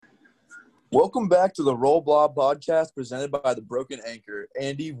Welcome back to the Roll Blob podcast presented by the Broken Anchor.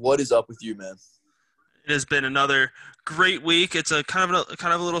 Andy, what is up with you, man? It has been another great week. It's a kind of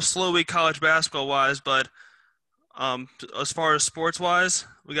a little slow week college basketball wise, but as far as sports wise,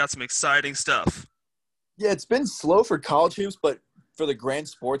 we got some exciting stuff. Yeah, it's been slow for college hoops, but for the grand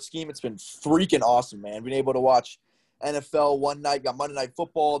sports scheme, it's been freaking awesome, man. Being able to watch NFL one night, got Monday Night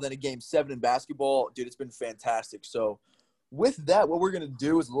Football, then a Game 7 in basketball. Dude, it's been fantastic. So with that, what we're going to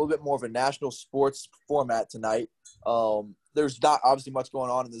do is a little bit more of a national sports format tonight. There's not obviously much going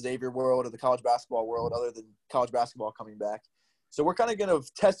on in the Xavier world or the college basketball world other than college basketball coming back. So we're kind of going to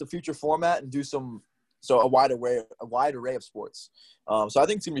test a future format and do a wide array of sports. So I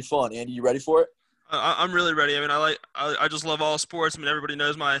think it's going to be fun. Andy, you ready for it? I'm really ready. I mean, I just love all sports. I mean, everybody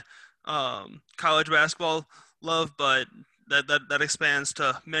knows my college basketball love, but that expands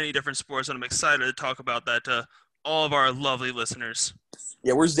to many different sports, and I'm excited to talk about that to all of our lovely listeners.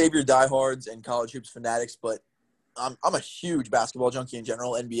 Yeah, we're Xavier diehards and college hoops fanatics, but I'm a huge basketball junkie in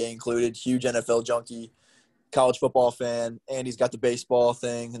general, NBA included, huge NFL junkie, college football fan. Andy's got the baseball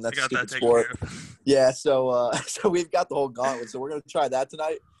thing, and that's a stupid sport. Yeah, so we've got the whole gauntlet. So we're going to try that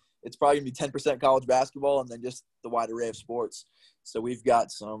tonight. It's probably going to be 10% college basketball and then just the wide array of sports. So we got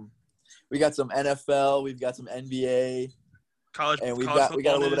some NFL, we've got some NBA, and we got a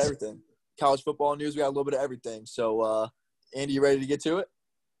little bit of everything. College football news, we got a little bit of everything. So, Andy, you ready to get to it?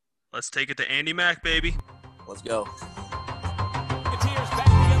 Let's take it to Andy Mack, baby. Let's go. Back the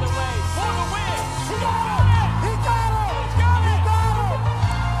other way for the win. He got it! He got it! He got it!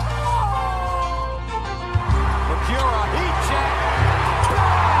 Macura, heat check.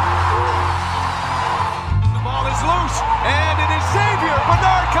 The ball is loose, and it is Xavier.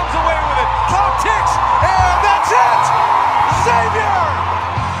 Bernard comes away with it. Clock ticks, and that's it! Xavier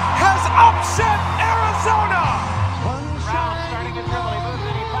has upset Arizona! Brown starting to dribble. He moves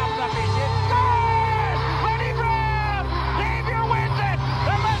it. He pops up. He hits. Good! Lenny Brown! Xavier wins it!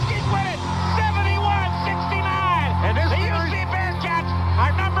 The Muskies win it! 71-69! And the UC Bearcats are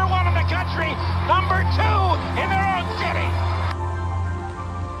number one in the country, number two in their own city!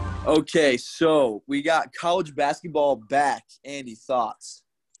 Okay, so we got college basketball back. Andy, thoughts?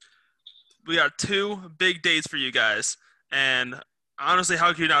 We got two big dates for you guys, and honestly, how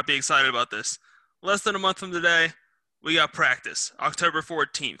could you not be excited about this? Less than a month from today, we got practice, October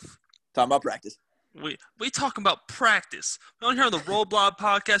 14th. Talking about practice. We talking about practice. We on here on the Roll Blob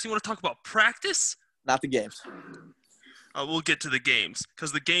podcast. You want to talk about practice? Not the games. We'll get to the games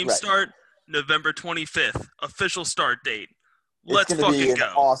because the games start November 25th. Official start date. Let's fucking go. It's going to be an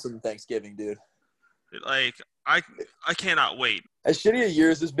awesome Thanksgiving, dude. Like, I cannot wait. As shitty a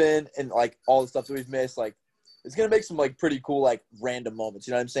year as has been and, like, all the stuff that we've missed, like, it's going to make some, like, pretty cool, like, random moments.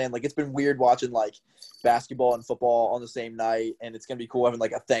 You know what I'm saying? Like, it's been weird watching, like, basketball and football on the same night, and it's going to be cool having,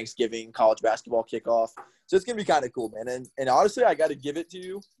 like, a Thanksgiving college basketball kickoff. So it's going to be kind of cool, man. And honestly, I got to give it to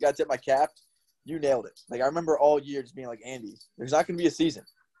you. Got to tip my cap. You nailed it. Like, I remember all year just being like, Andy, there's not going to be a season.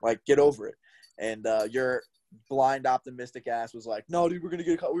 Like, get over it. And your blind optimistic ass was like, no, dude, we're going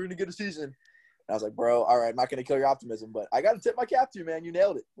to get a season. And I was like, bro, all right, I'm not going to kill your optimism, but I got to tip my cap to you, man. You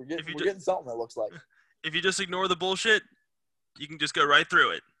nailed it. We're getting something that looks like. If you just ignore the bullshit, you can just go right through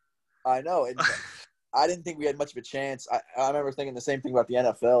it. I know. And I didn't think we had much of a chance. I remember thinking the same thing about the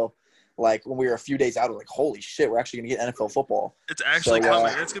NFL. Like, when we were a few days out, I was like, holy shit, we're actually going to get NFL football. It's actually coming.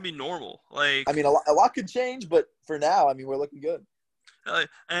 It's going to be normal. Like, I mean, a lot could change, but for now, I mean, we're looking good.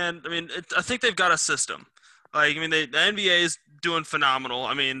 And, I mean, I think they've got a system. Like, I mean, the NBA is doing phenomenal.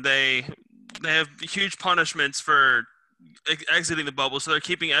 I mean, they have huge punishments for exiting the bubble, so they're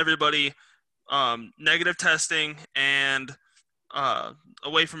keeping everybody negative testing and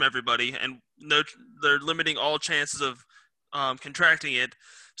away from everybody, and they're limiting all chances of contracting it.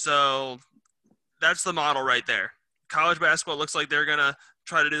 So that's the model right there. College basketball looks like they're gonna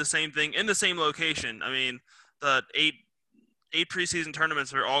try to do the same thing in the same location. I mean, the eight preseason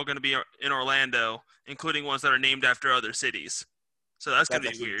tournaments are all going to be in Orlando, including ones that are named after other cities. So that's going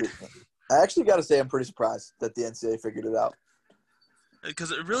to be weird. I actually got to say I'm pretty surprised that the NCAA figured it out.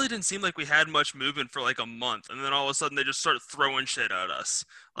 Because it really didn't seem like we had much movement for like a month, and then all of a sudden they just start throwing shit at us.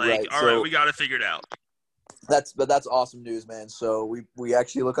 Like, all right, we got to figure it out. That's awesome news, man. So we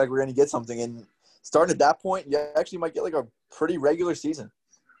actually look like we're going to get something, and starting at that point, you actually might get like a pretty regular season.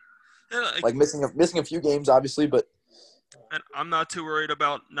 Yeah, like missing a few games, obviously, but. And I'm not too worried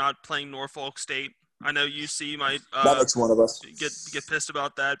about not playing Norfolk State. I know UC might that makes one of us get pissed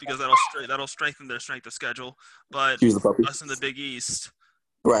about that because that'll strengthen their strength of schedule. But us in the Big East,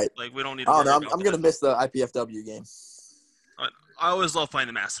 right? Like, we don't need. I'm gonna miss the IPFW game. I always love playing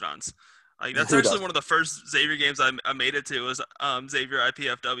the Mastodons. Like, that's actually one of the first Xavier games I made it to was Xavier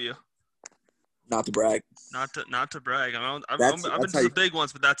IPFW. Not to brag. Not to brag. I've That's been to how some big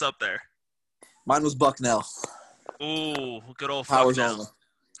ones, but that's up there. Mine was Bucknell. Ooh, good old Powers fuck only.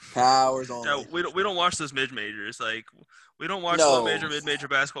 Powers only. Yeah, we don't watch those mid majors. Like we don't watch No. low major, mid major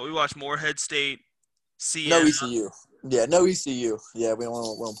basketball. We watch Morehead State, CN. No ECU. Yeah, no ECU. Yeah, we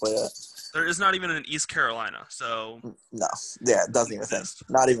don't play that. There is not even an East Carolina. So No. Yeah, it doesn't even a thing.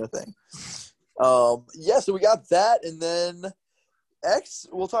 Not even a thing. Yeah, so we got that, and then X.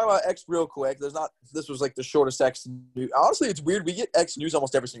 We'll talk about X real quick. This was like the shortest X news. Honestly, it's weird. We get X news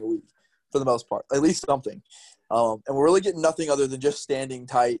almost every single week for the most part, at least something. And we're really getting nothing other than just standing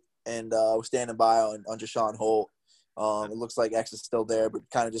tight and standing by on Deshaun Holt. It looks like X is still there, but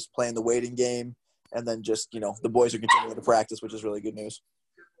kind of just playing the waiting game. And then just, the boys are continuing to practice, which is really good news.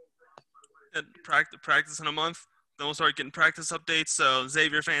 And practice in a month. Then we'll start getting practice updates. So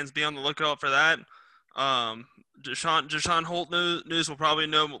Xavier fans, be on the lookout for that. Deshaun Holt news we'll probably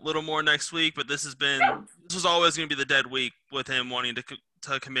know a little more next week. But this was always going to be the dead week with him wanting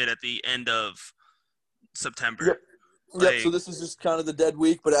to commit at the end of September. Yep. So this is just kind of the dead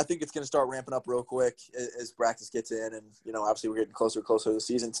week, but I think it's going to start ramping up real quick as practice gets in, and obviously we're getting closer and closer to the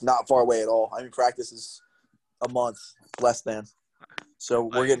season. It's not far away at all. I mean, practice is a month less than, so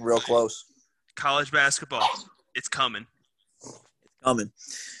we're getting real close. College basketball, it's coming. It's coming.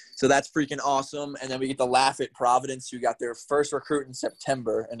 So that's freaking awesome. And then we get to laugh at Providence, who got their first recruit in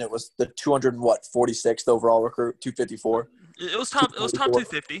September, and it was the 46th overall recruit, 254. It was top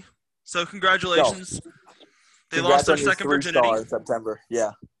 250. So congratulations. They lost their second virginity in September.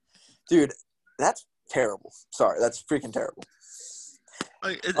 Yeah, dude, that's terrible. Sorry, that's freaking terrible.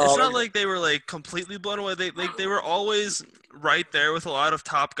 It's not like they were like completely blown away. They were always right there with a lot of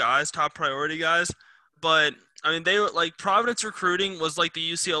top priority guys. But I mean, they were like Providence recruiting was like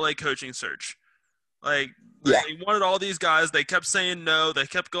the UCLA coaching search. They wanted all these guys. They kept saying no. They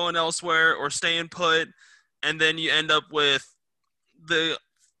kept going elsewhere or staying put, and then you end up with the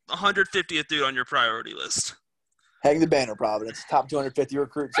 150th dude on your priority list. Hang the banner, Providence. Top 250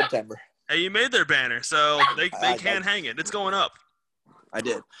 recruit in September. Hey, you made their banner, so they can hang it. It's going up. I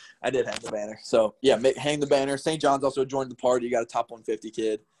did hang the banner. So, yeah, hang the banner. St. John's also joined the party. You got a top 150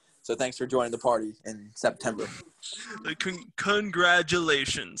 kid. So, thanks for joining the party in September.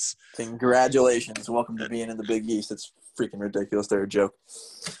 Congratulations. Congratulations. Welcome to being in the Big East. It's freaking ridiculous. They're a joke.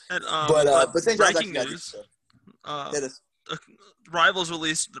 And, but St. John's ranking news. Rivals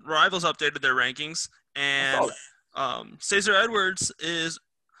updated their rankings, and Cesar Edwards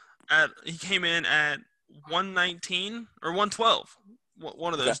he came in at 119 or 112,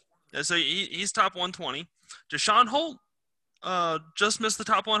 one of those. Okay. So he's top 120. Deshaun Holt just missed the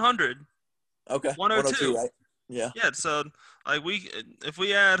top 100. Okay. 102, right? Yeah. Yeah. So like if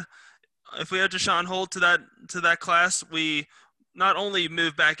we add Deshaun Holt to that class, we not only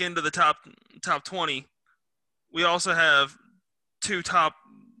move back into the top 20, we also have two top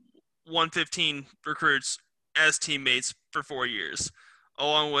 115 recruits as teammates for 4 years,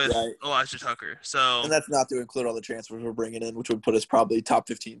 along with Elijah Tucker. So, and that's not to include all the transfers we're bringing in, which would put us probably top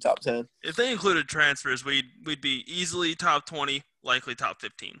 15, top 10. If they included transfers, we'd be easily top 20, likely top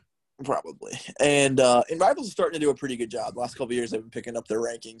 15. Probably. And Rivals are starting to do a pretty good job. The last couple of years, they've been picking up their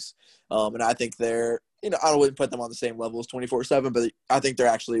rankings. And I think they're, I wouldn't put them on the same level as 24/7, but I think they're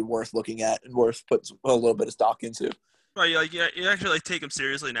actually worth looking at and worth putting a little bit of stock into. Right. You actually take them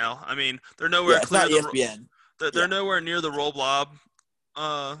seriously now. I mean, they're nowhere it's not ESPN. They're nowhere near the Roll Blob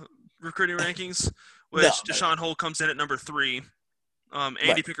recruiting rankings, which Deshaun Holt comes in at number 3.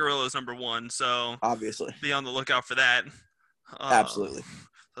 Andy Picarillo is number 1, so obviously be on the lookout for that. Absolutely.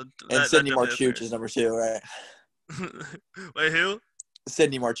 And Sidney Marchuch is number 2, right? Wait, who?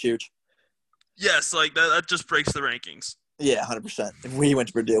 Sidney Marchuch. Yes, like that just breaks the rankings. Yeah, 100%. He went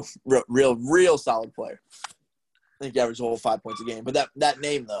to Purdue. Real solid player. I think he averaged a whole 5 points a game. But that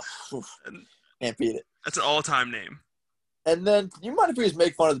name, though, can't beat it. That's an all-time name. And then, you mind if we just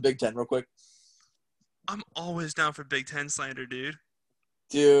make fun of the Big Ten real quick? I'm always down for Big Ten slander, dude.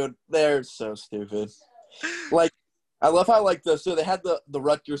 Dude, they're so stupid. Like, I love how, so they had the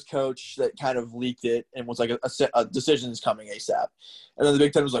Rutgers coach that kind of leaked it and was like, a decision is coming ASAP. And then the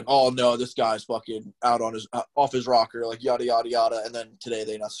Big Ten was like, oh, no, this guy's fucking out on off his rocker, like, yada, yada, yada. And then today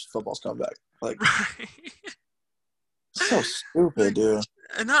they announced football's coming back. Like, right. So stupid, dude.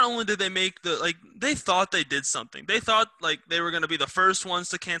 And not only did they make they thought they did something. They thought, they were going to be the first ones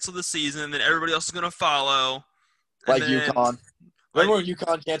to cancel the season, and then everybody else is going to follow. Like UConn. Remember when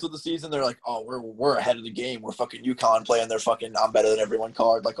UConn canceled the season? They're like, oh, we're ahead of the game. We're fucking UConn playing their fucking I'm better than everyone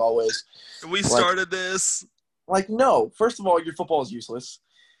card, like always. We started this. Like, no. First of all, your football is useless.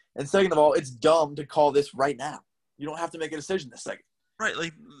 And second of all, it's dumb to call this right now. You don't have to make a decision this second. Right,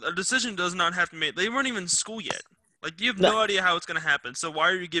 like a decision does not have to be made. They weren't even in school yet. Like you have no idea how it's going to happen. So why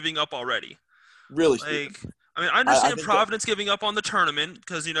are you giving up already? Really Like, stupid. I mean, I understand Providence giving up on the tournament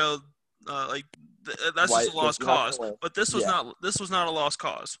because that's just a lost cause. But this was not. This was not a lost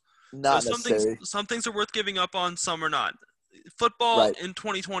cause. Not so necessary. Some things are worth giving up on. Some are not. Football in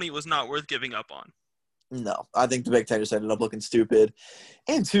 2020 was not worth giving up on. No, I think the Big Ten just ended up looking stupid.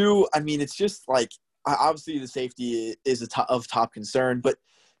 And two, I mean, it's just like obviously the safety is of top concern, but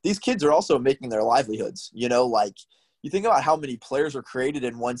these kids are also making their livelihoods. You know, like you think about how many players are created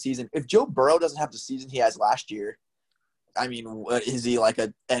in one season. If Joe Burrow doesn't have the season he has last year, I mean, is he like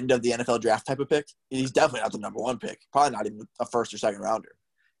a end of the NFL draft type of pick? He's definitely not the number one pick. Probably not even a first or second rounder.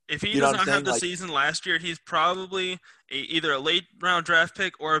 If he does not have the season last year, he's probably either a late round draft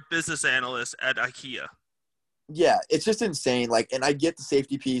pick or a business analyst at IKEA. Yeah, it's just insane. Like, and I get the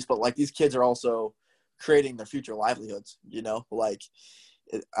safety piece, but like these kids are also creating their future livelihoods. You know, like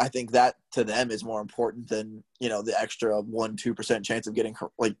I think that to them is more important than the extra 1-2% chance of getting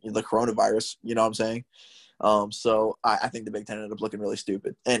like the coronavirus. You know what I'm saying? So I think the Big Ten ended up looking really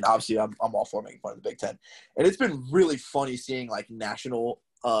stupid, and obviously I'm all for making fun of the Big Ten. And it's been really funny seeing like national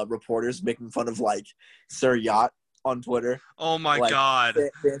reporters making fun of like Sir Yacht on Twitter. Oh my God!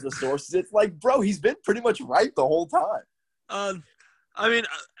 Fans with sources. It's like, bro, he's been pretty much right the whole time. I mean,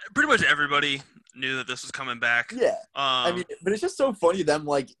 pretty much everybody knew that this was coming back. Yeah. I mean, but it's just so funny them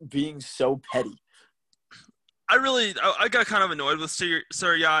like being so petty. I got kind of annoyed with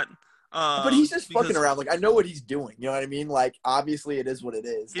Sir Yacht. But he's just fucking around. Like, I know what he's doing. You know what I mean? Like, obviously it is what it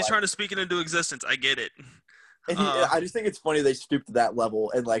is. He's trying to speak it into existence. I get it. And I just think it's funny they stoop to that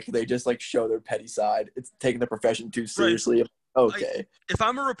level and, like, they just, like, show their petty side. It's taking the profession too seriously. Right. Okay. Like, if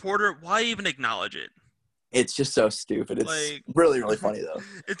I'm a reporter, why even acknowledge it? It's just so stupid. It's like, really, really funny, though.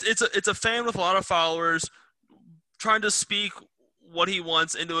 It's a fan with a lot of followers trying to speak what he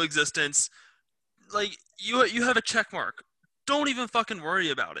wants into existence. Like, you have a check mark. Don't even fucking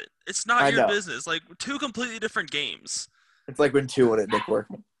worry about it. It's not your business. Like, two completely different games. It's like when two went at Nick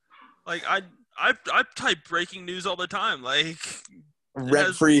Workman. Like, I type breaking news all the time. Like,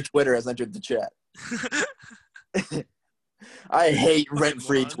 rent-free Twitter has entered the chat. I hate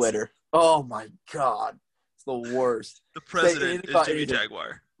rent-free Twitter. Oh my God, it's the worst. The president is Jimmy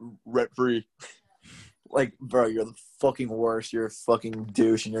Jaguar. Rent-free. Like, bro, you're the fucking worst. You're a fucking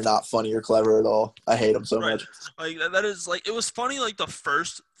douche, and you're not funny or clever at all. I hate him so much. Like, that is, like, it was funny, like, the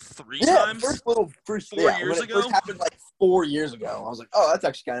first three times. First 4 years ago. It first happened, like, 4 years ago. I was like, oh, that's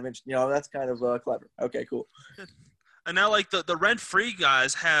actually kind of interesting. That's kind of clever. Okay, cool. And now, like, the rent-free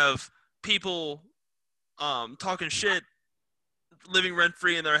guys have people talking shit, living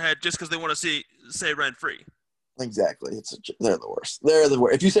rent-free in their head just because they want to say rent-free. Exactly. They're the worst. They're the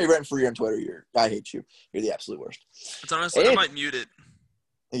worst. If you say rent-free on Twitter, I hate you. You're the absolute worst. It's honestly, I might mute it.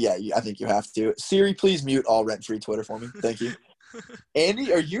 Yeah, I think you have to. Siri, please mute all rent-free Twitter for me. Thank you.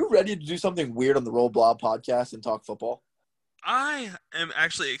 Andy, are you ready to do something weird on the Roll Blob podcast and talk football? I am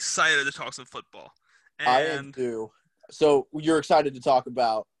actually excited to talk some football. I am too. So you're excited to talk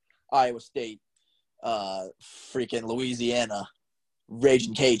about Iowa State, freaking Louisiana,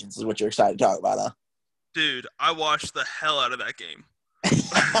 Raging Cajuns is what you're excited to talk about, huh? Dude, I watched the hell out of that game.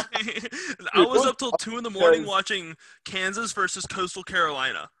 I was up till 2 a.m. watching Kansas versus Coastal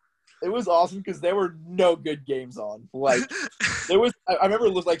Carolina. It was awesome because there were no good games on. Like, there was. I remember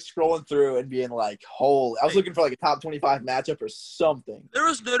like scrolling through and being like, "Holy!" I was looking for like a top 25 matchup or something. There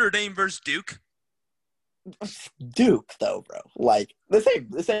was Notre Dame versus Duke. Duke, though, bro. Like, this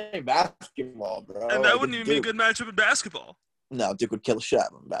ain't basketball, bro. And that wouldn't even be a good matchup in basketball. No, Duke would kill a shot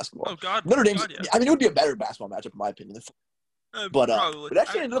in basketball. Oh, God. Notre Dame. Yeah. I mean, it would be a better basketball matchup, in my opinion. But it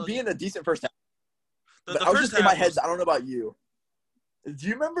actually ended up being a decent first half. But I was just in my head. I don't know about you. Do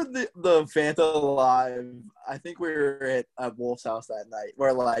you remember the Fanta Live? I think we were at Wolf's house that night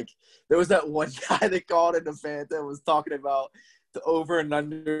where, like, there was that one guy that called into Fanta and was talking about the over and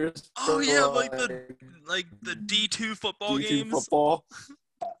unders. Oh, yeah, like the D2 football games. Football.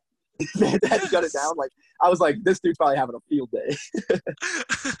 Fanta had to shut it down. Like, I was like, this dude's probably having a field day.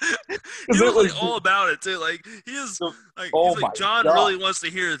 He was like all about it too. Like he is like, he's like John really wants to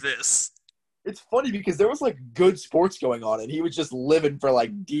hear this. It's funny because there was like good sports going on, and he was just living for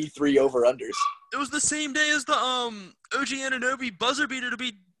like D3 over unders. It was the same day as the OG Anunoby buzzer beater to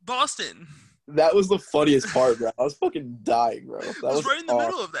beat Boston. That was the funniest part, bro. I was fucking dying, bro. That was right in the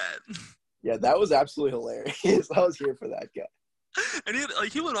middle of that. Yeah, that was absolutely hilarious. I was here for that guy. And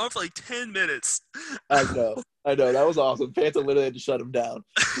he went on for like 10 minutes. I know. That was awesome. Fanta literally had to shut him down.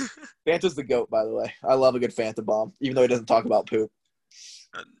 Fanta's the GOAT, by the way. I love a good Fanta bomb, even though he doesn't talk about poop.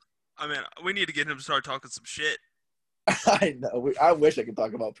 I mean, we need to get him to start talking some shit. I know. I wish I could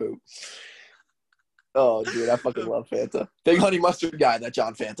talk about poop. Oh, dude, I fucking love Fanta. Big honey mustard guy, that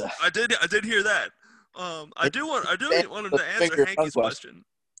John Fanta. I did hear that. I do want him to answer Finger Hankey's tongue question.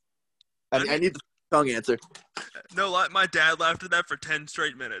 I need the tongue answer. No, my dad laughed at that for 10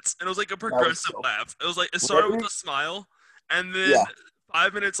 straight minutes, and it was like a progressive laugh. It was like it started with a smile, and then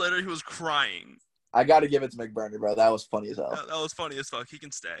 5 minutes later he was crying. I got to give it to McBurner, bro. That was funny as hell. That was funny as fuck. He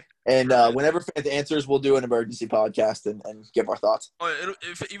can stay. And whenever Fanta answers, we'll do an emergency podcast and give our thoughts. Oh,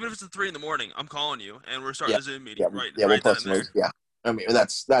 even if it's at 3 in the morning, I'm calling you, and we're starting a Zoom meeting. Right, we'll right post there. Yeah. I mean,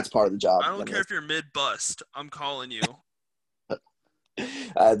 that's part of the job. I don't care if you're mid-bust. I'm calling you.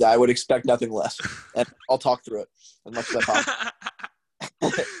 I would expect nothing less. And I'll talk through it as much as I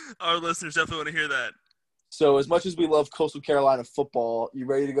possibly. Our listeners definitely want to hear that. So as much as we love Coastal Carolina football, you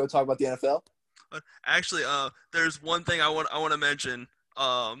ready to go talk about the NFL? Actually, there's one thing I want to mention.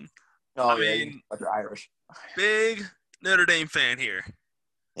 I mean, you're Irish. Big Notre Dame fan here.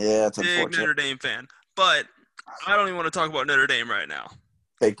 Yeah, it's big unfortunate. Notre Dame fan. But I don't even want to talk about Notre Dame right now.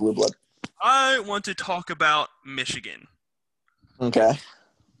 Fake blue blood. I want to talk about Michigan. Okay.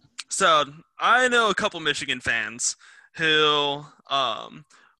 So I know a couple Michigan fans who I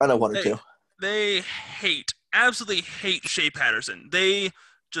know one or two. They absolutely hate Shea Patterson. They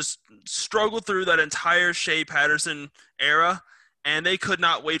just struggled through that entire Shea Patterson era, and they could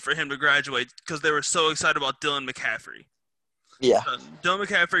not wait for him to graduate because they were so excited about Dylan McCaffrey. Yeah. Dylan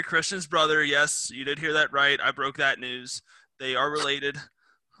McCaffrey, Christian's brother. Yes, you did hear that right. I broke that news. They are related.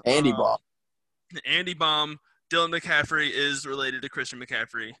 Andy Baum. Andy Baum. Dylan McCaffrey is related to Christian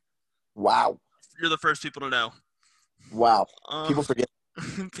McCaffrey. Wow. You're the first people to know. Wow. People forget.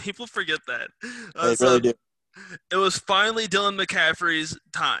 People forget that. They really do. It was finally Dylan McCaffrey's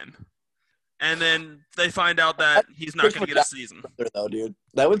time. And then they find out that he's not going to get a season. Though, dude.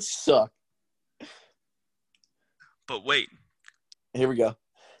 That would suck. But wait. Here we go.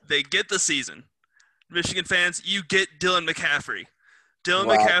 They get the season. Michigan fans, you get Dylan McCaffrey.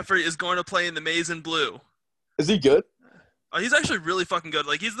 Dylan McCaffrey is going to play in the maize and blue. Is he good? He's actually really fucking good.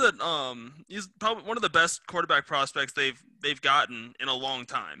 Like he's probably one of the best quarterback prospects they've gotten in a long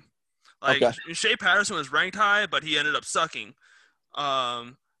time. Like Shea Patterson was ranked high, but he ended up sucking.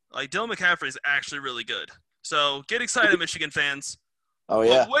 Like Dylan McCaffrey is actually really good. So get excited, Michigan fans. Oh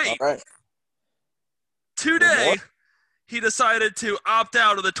yeah. But wait. All right. Today he decided to opt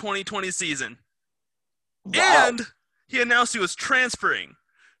out of the 2020 season. Wow. And he announced he was transferring.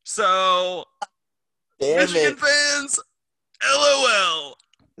 So Damn Michigan fans, LOL.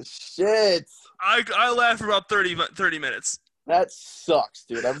 Shit. I laughed for about 30 minutes. That sucks,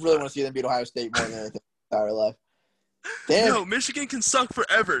 dude. I really want to see them beat Ohio State more than anything in their entire life. Damn. No, Michigan can suck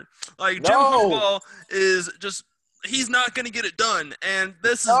forever. Like, Jim Harbaugh is just – he's not going to get it done. And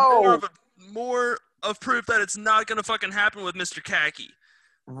this is more of proof that it's not going to fucking happen with Mr. Khaki.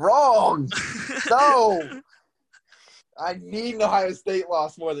 Wrong. No. I need an Ohio State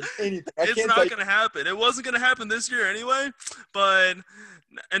loss more than anything. It's not going to happen. It wasn't going to happen this year anyway. But –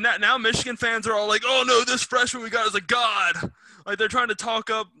 and now Michigan fans are all like, oh, no, this freshman we got is a god. Like, they're trying to talk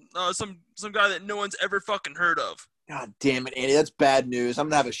up some guy that no one's ever fucking heard of. God damn it, Andy. That's bad news. I'm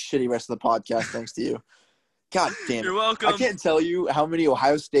going to have a shitty rest of the podcast thanks to you. God damn it. You're welcome. I can't tell you how many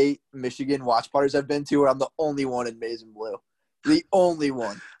Ohio State, Michigan watch parties I've been to where I'm the only one in maize and blue. The only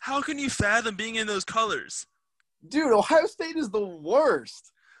one. How can you fathom being in those colors? Dude, Ohio State is the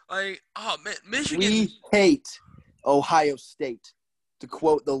worst. Like, oh, man, Michigan. We hate Ohio State. To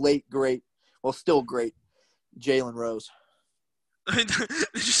quote the late, great, well, still great, Jalen Rose. Did you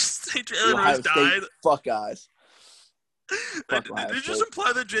just say Jalen Rose Ohio died? State fuck eyes. Did you just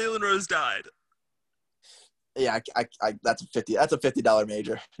imply that Jalen Rose died? Yeah, that's a $50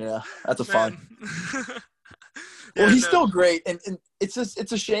 major. Yeah, that's a fun. Well, he's still great, and it's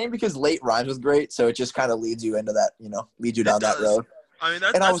a shame because late rhymes with great, so it just kind of leads you into that, leads you down that road. I mean,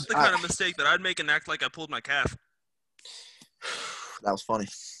 that's the kind of mistake that I'd make and act like I pulled my calf. That was funny.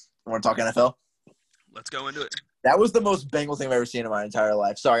 Want to talk NFL? Let's go into it. That was the most Bengal thing I've ever seen in my entire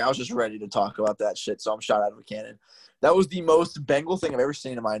life. Sorry, I was just ready to talk about that shit, so I'm shot out of a cannon. That was the most Bengal thing I've ever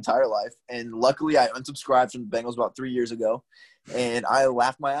seen in my entire life, and luckily I unsubscribed from the Bengals about 3 years ago, and I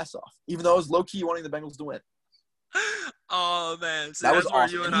laughed my ass off, even though I was low-key wanting the Bengals to win. Oh, man. So that was where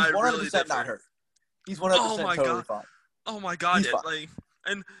awesome. you and and he's I 100% really differ. not hurt. He's 100% totally fine. Oh, my God. He's fine.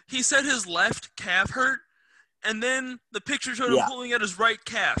 And he said his left calf hurt, and then the picture showed him pulling at his right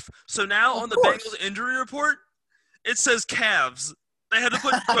calf. So now on the Bengals injury report, it says calves. They had to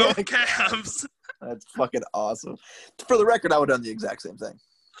put both calves. That's fucking awesome. For the record, I would have done the exact same thing.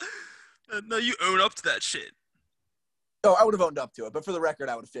 No, you own up to that shit. Oh, I would have owned up to it, but for the record,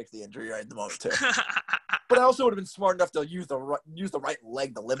 I would have fixed the injury right at the moment too. But I also would have been smart enough to use the right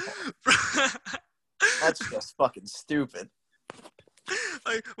leg to limp on. That's just fucking stupid.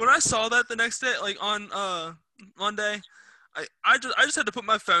 Like when I saw that the next day, like on Monday, I just had to put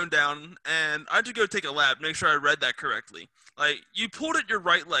my phone down and I had to go take a lap, make sure I read that correctly. Like you pulled at your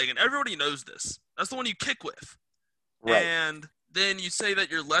right leg, and everybody knows this. That's the one you kick with. Right. And then you say that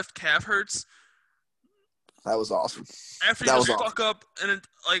your left calf hurts. That was awesome. After you just fuck up, and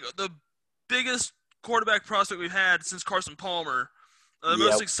like the biggest quarterback prospect we've had since Carson Palmer, the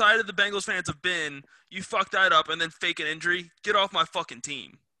most excited the Bengals fans have been, you fuck that up and then fake an injury. Get off my fucking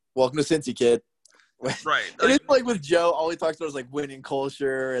team. Welcome to Cincy, kid. Right. And it's like with Joe, all he talks about is like winning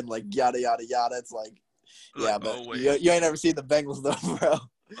culture and like yada, yada, yada. It's like, yeah, but you ain't never seen the Bengals though, bro.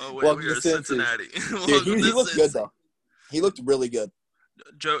 Oh, wait, we are Cincinnati. Dude, he looked good though. He looked really good.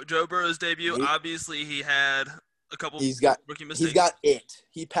 Joe Burrow's debut, obviously he had a couple rookie mistakes. He's got it.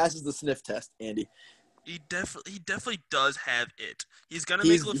 He passes the sniff test, Andy. He definitely does have it. He's gonna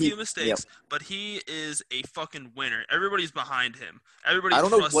make a few mistakes, but he is a fucking winner. Everybody's behind him. Everybody. I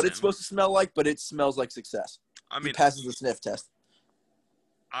don't know what it's supposed to smell like, but it smells like success. I mean, he passes the sniff test.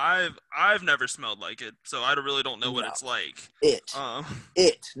 I've never smelled like it, so I really don't know what it's like.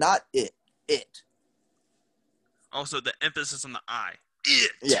 Not it. It. Also, the emphasis on the I.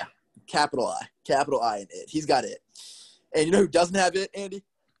 It. Yeah, capital I in it. He's got it. And you know who doesn't have it, Andy?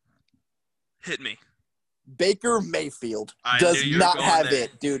 Hit me. Baker Mayfield does not have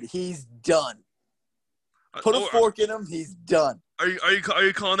it, dude. He's done. Put a fork in him. He's done. Are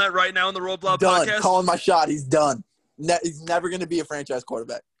you calling that right now in the Roll Blob podcast? Done. Calling my shot. He's done. He's never going to be a franchise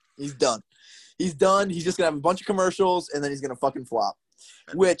quarterback. He's done. He's done. He's just going to have a bunch of commercials, and then he's going to fucking flop.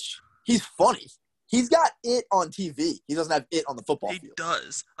 Which, he's funny. He's got it on TV. He doesn't have it on the football field. He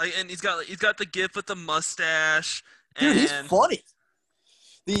does. And he's got the gif with the mustache. Dude, he's funny.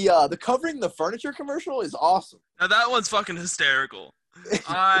 The covering the furniture commercial is awesome. Now that one's fucking hysterical. It's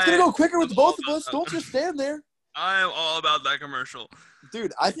gonna go quicker with both of us. Don't just stand there. I am all about that commercial.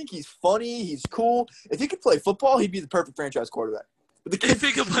 Dude, I think he's funny. He's cool. If he could play football, he'd be the perfect franchise quarterback. But the kid, if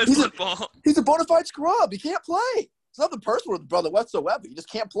he could play football, he's a bona fide scrub. He can't play. It's nothing personal with brother whatsoever. He just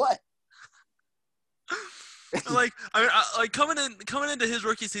can't play. Coming into his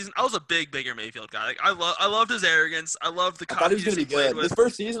rookie season, I was a big Baker Mayfield guy. Like I loved his arrogance. I loved the confidence he was going to be good. This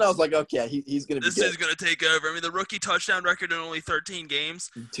first season, I was like, okay, he's going to be good. This is going to take over. I mean, the rookie touchdown record in only 13 games.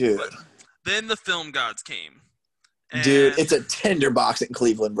 Dude. But then the film gods came. Dude, it's a tinderbox in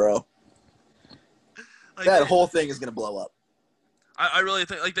Cleveland, bro. That whole thing is going to blow up. I really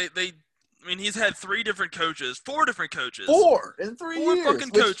think I mean, he's had 4 different coaches. 4 in 3 years. 4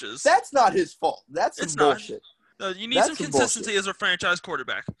 fucking coaches. That's not his fault. That's some bullshit. You need some consistency as a franchise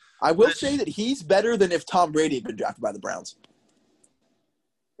quarterback. I will say that he's better than if Tom Brady had been drafted by the Browns.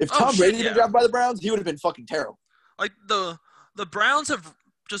 If Tom Brady had been drafted by the Browns, he would have been fucking terrible. Like, the Browns have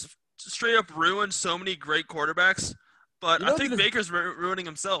just straight up ruined so many great quarterbacks, but I think Baker's ruining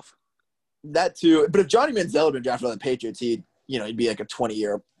himself. That too. But if Johnny Manziel had been drafted by the Patriots, he'd be like a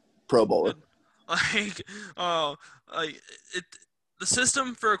 20-year Pro Bowler. The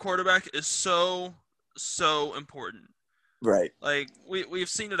system for a quarterback is so important. Right. Like we've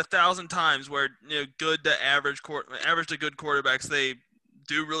seen it 1,000 times where good to average to good quarterbacks, they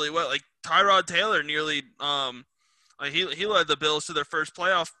do really well. Like Tyrod Taylor nearly he led the Bills to their first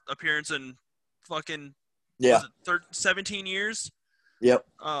playoff appearance in fucking 17 years. Yep.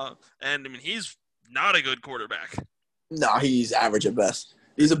 And I mean he's not a good quarterback. No, he's average at best.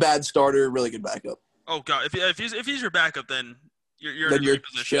 He's a bad starter, really good backup. Oh god, if he's your backup, then you're in a great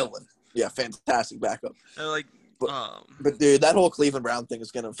position. Chilling. Yeah, fantastic backup. But dude, that whole Cleveland Brown thing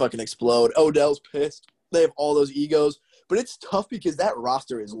is gonna fucking explode. Odell's pissed. They have all those egos, but it's tough because that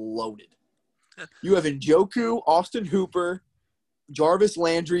roster is loaded. You have Njoku, Austin Hooper, Jarvis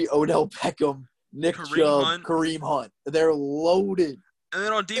Landry, Odell Beckham, Nick Chubb, Kareem Hunt. They're loaded. And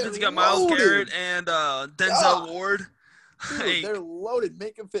then on defense, you got Myles Garrett and Denzel Ward. Dude, they're loaded.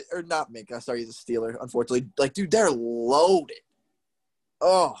 Sorry, he's a Steeler, unfortunately. Like, dude, they're loaded.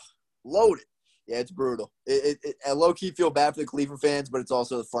 Oh, loaded. Yeah, it's brutal. I low-key feel bad for the Cleveland fans, but it's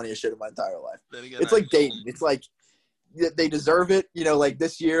also the funniest shit of my entire life. It's like Dayton. It's like they deserve it, like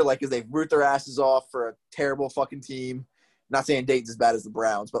this year, like, as they root their asses off for a terrible fucking team. Not saying Dayton's as bad as the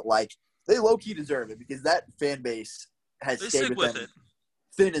Browns, but, like, they low-key deserve it because that fan base has stayed with them.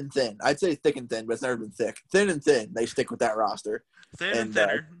 Thin and thin. I'd say thick and thin, but it's never been thick. Thin and thin. They stick with that roster. Thin and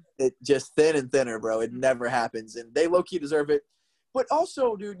thinner. It just thin and thinner, bro. It never happens. And they low-key deserve it. But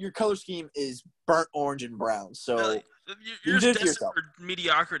also, dude, your color scheme is burnt orange and brown. So you're just destined for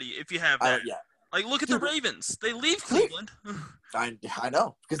mediocrity if you have that. Like, look at Dude, the Ravens. They leave Cle- Cleveland. I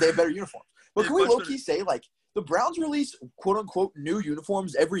know because they have better uniforms. But They can we much low better- key say like the Browns release quote unquote new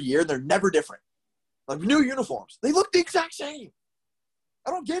uniforms every year and they're never different. Like new uniforms, they look the exact same.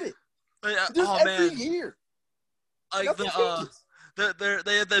 I don't get it. Like, Just oh every man, year, like nothing changes.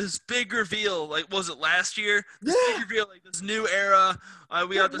 they had this big reveal. Like, was it last year? This Yeah. big reveal, like this new era.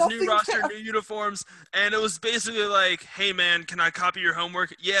 We got this new Nothing roster, cha- new uniforms, and it was basically like, "Hey man, can I copy your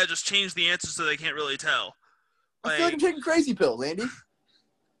homework? Yeah, just change the answers so they can't really tell." I feel like I'm taking crazy pills, Andy.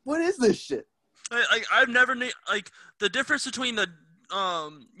 What is this shit? I've never like the difference between the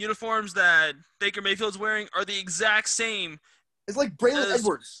uniforms that Baker Mayfield's wearing are the exact same, It's like Braylon As-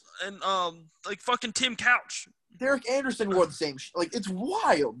 Edwards. and like fucking Tim Couch. Derek Anderson wore the same like it's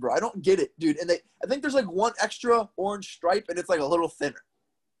wild, bro. I don't get it, dude. And I think there's like one extra orange stripe and it's like a little thinner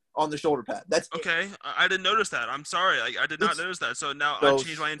on the shoulder pad. That's it. Okay, I didn't notice that. I'm sorry, I did not It's notice that. So now so I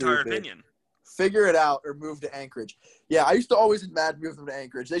changed my entire stupid. opinion. Figure it out or move to Anchorage. Yeah, I used to always mad move them to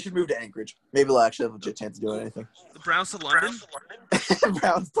Anchorage. They should move to Anchorage. Maybe they'll actually have a legit chance of doing anything. The Browns to London.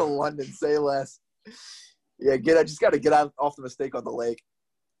 Browns to London, say less. Yeah, I just got to get out off the mistake on the lake.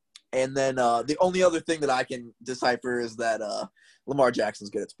 And then the only other thing that I can decipher is that Lamar Jackson's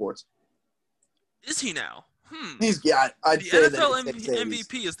good at sports. Is he now? I'd The say NFL that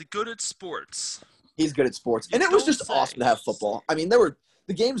MVP is the good at sports. he's good at sports. You And it was don't just say. awesome to have football. I mean,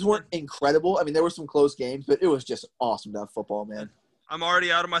 the games weren't incredible. I mean, there were some close games, but it was just awesome to have football, man. I'm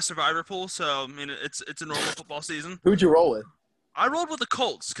already out of my survivor pool, so I mean it's a normal football season. Who'd you roll with? I rolled with the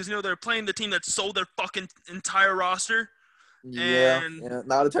Colts because they're playing the team that sold their fucking entire roster. Yeah,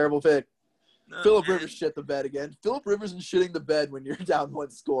 not a terrible pick. Phillip and- Rivers shit the bed again. Phillip Rivers and shitting the bed when you're down one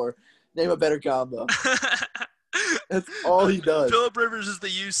score. Name a better combo. That's all he does. Phillip Rivers is the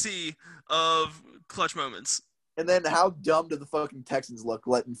UC of clutch moments. And then how dumb do the fucking Texans look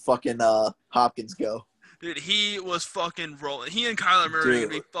letting fucking Hopkins go? Dude, he was fucking rolling. He and Kyler Murray are Dude.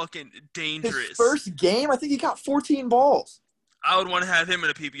 going to be fucking His dangerous. first game, I think he got 14 balls. I would want to have him in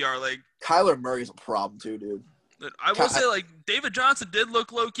a PPR league. Kyler Murray's a problem too, dude. I will say, like, David Johnson did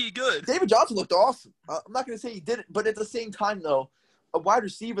look low-key good. David Johnson looked awesome. I'm not going to say he didn't, but at the same time, though, a wide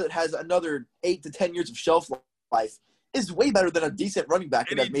receiver that has another 8 to 10 years of shelf life is way better than a decent running back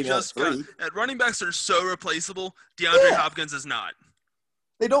that And has he maybe just had got 3. – at running backs are so replaceable. DeAndre Yeah. Hopkins is not.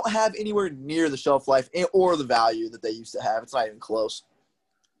 They don't have anywhere near the shelf life or the value that they used to have. It's not even close.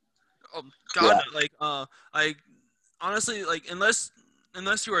 Oh, God, Yeah. like honestly, like, unless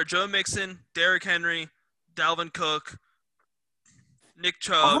you are Joe Mixon, Derrick Henry, Dalvin Cook, Nick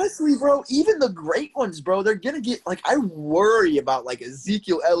Chubb. Honestly, bro, even the great ones, bro, they're going to get – like, I worry about, like,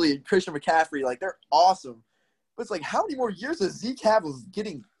 Ezekiel Elliott, Christian McCaffrey. Like, they're awesome. But it's like, how many more years does Zeke have of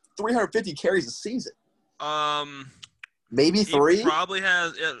getting 350 carries a season? Maybe He 3? probably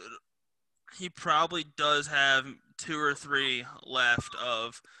has. He probably does have 2 or 3 left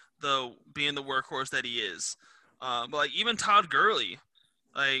of being the workhorse that he is. But like even Todd Gurley,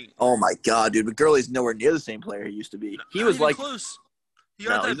 like Oh, my God, dude. But Gurley's nowhere near the same player he used to be. He not was even like – close. He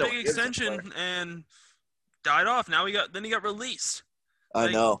got No, that he's nowhere big near the same extension and died off. Now he got released. I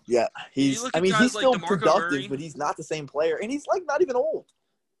Like, know. Yeah. look at He's guys like still DeMarco productive, Murray. but he's not the same player. And he's, like, not even old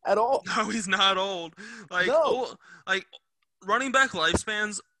at all. No, he's not old. Like No. like running back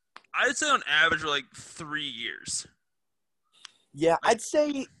lifespans, I'd say on average are like 3 years. Yeah, I'd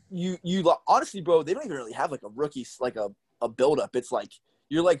say you honestly, bro, they don't even really have, like, a rookie, like, a build-up. It's like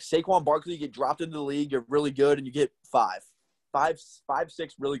you're like Saquon Barkley, you get dropped into the league, you're really good, and you get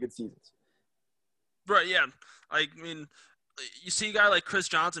 6 really good seasons. Right, yeah. Like, I mean, you see a guy like Chris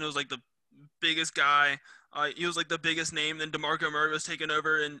Johnson, who was like the biggest guy. He was like the biggest name. Then DeMarco Murray was taken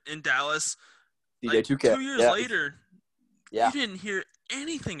over in Dallas. DJ Like, 2K. 2 years Yeah. later, Yeah. you didn't hear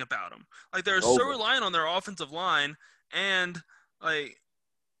anything about him. Like, they're Over. so reliant on their offensive line, and, like,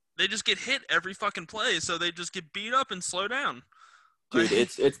 they just get hit every fucking play, so they just get beat up and slow down. Dude,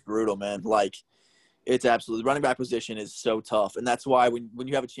 Like, it's brutal, man. Like, it's absolutely – running back position is so tough. And that's why when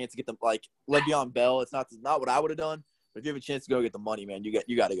you have a chance to get them – like, Le'Veon Bell, it's not what I would have done. But if you have a chance to go get the money, man, you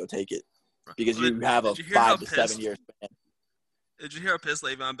got to go take it. Because you have a Did you hear how 5 to 7 pissed- year span. Did you hear how pissed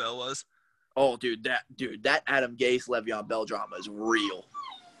Le'Veon Bell was? Oh, dude, that Adam Gase Le'Veon Bell drama is real.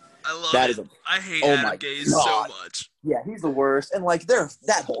 I love That it. is I hate oh Adam my Gase God. so much. Yeah, he's the worst. And like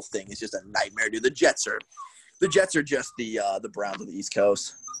that whole thing is just a nightmare, dude. The Jets are just the Browns of the East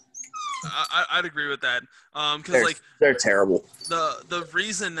Coast. I'd agree with that. Because like They're terrible. the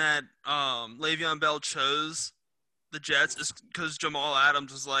reason that Le'Veon Bell chose the Jets is because Jamal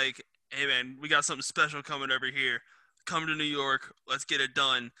Adams was like, "Hey man, we got something special coming over here. Come to New York, let's get it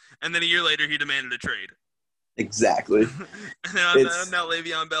done." And then a year later, he demanded a trade. Exactly. And now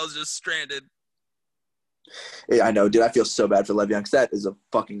Le'Veon Bell's just stranded. Yeah, I know, dude. I feel so bad for Le'Veon because that is a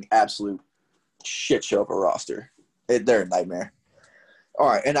fucking absolute shit show of a roster. They're a nightmare. All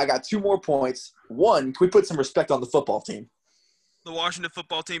right, and I got 2 more points. One, can we put some respect on the football team? The Washington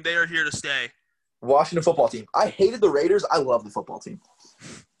football team, they are here to stay. Washington football team. I hated the Raiders. I love the football team.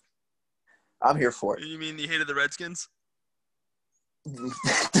 I'm here for it. You mean you hated the Redskins?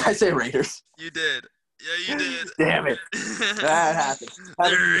 Did I say Raiders? You did. Yeah, you did. Damn it. That happened.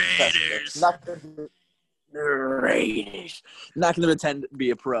 The Raiders. The Raiders. Not going to pretend to be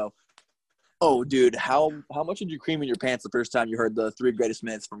a pro. Oh, dude, how much did you cream in your pants the first time you heard the 3 greatest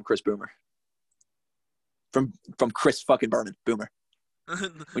minutes from Chris Boomer? From Chris fucking Boomer.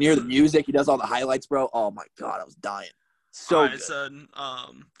 When you hear the music, he does all the highlights, bro. Oh my god, I was dying. So good. Son,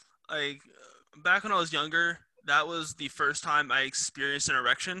 back when I was younger, that was the first time I experienced an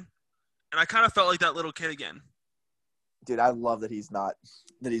erection, and I kind of felt like that little kid again. Dude, I love that he's not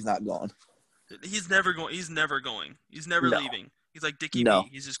gone. He's never going. He's never going. He's never leaving. He's like Dickie No. B.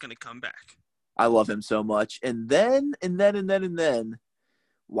 He's just gonna come back. I love him so much. And then,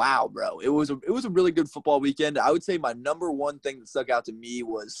 wow, bro. It was a really good football weekend. I would say my number one thing that stuck out to me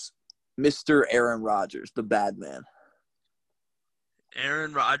was Mr. Aaron Rodgers, the bad man.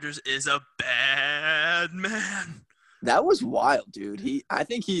 Aaron Rodgers is a bad man. That was wild, dude. I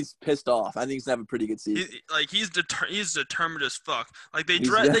think he's pissed off. I think he's gonna have a pretty good season. He's determined as fuck. Like they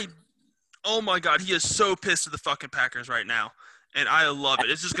oh my god, he is so pissed at the fucking Packers right now. And I love it.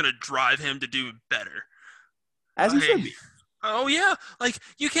 It's just going to drive him to do better. As he should be. Oh, yeah. Like,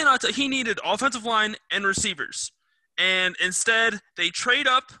 you cannot – he needed offensive line and receivers. And instead, they trade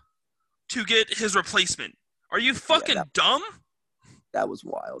up to get his replacement. Are you fucking dumb? That was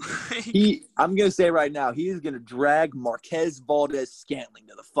wild. I'm going to say right now, he is going to drag Marquez Valdez-Scantling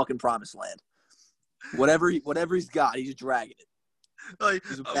to the fucking promised land. Whatever he's got, he's dragging it. Like,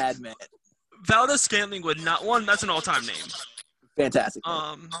 he's a bad man. Valdez-Scantling would not – 1, that's an all-time name. Fantastic.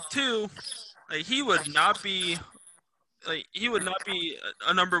 2, like he would not be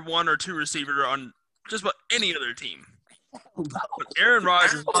a number 1 or 2 receiver on just about any other team. No. But Aaron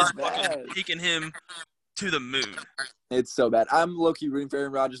Rodgers is fucking taking him to the moon. It's so bad. I'm low-key rooting for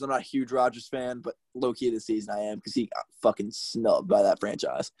Aaron Rodgers. I'm not a huge Rodgers fan, but low-key this season I am because he got fucking snubbed by that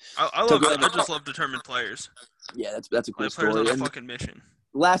franchise. I just love determined players. Yeah, that's a cool players story. on a fucking mission.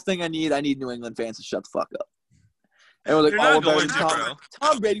 Last thing I need New England fans to shut the fuck up. And we're like, You're not going to,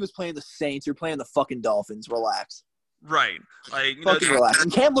 Tom Brady was playing the Saints. You're playing the fucking Dolphins. Relax. Right. Like, relax.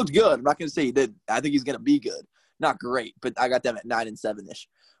 And Cam looked good. I'm not going to say he did. I think he's going to be good. Not great, but I got them at 9-7-ish.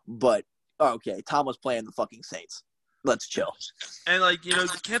 But, okay, Tom was playing the fucking Saints. Let's chill. And,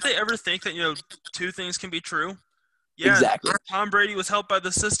 can't they ever think that, 2 things can be true? Yeah, exactly. Tom Brady was helped by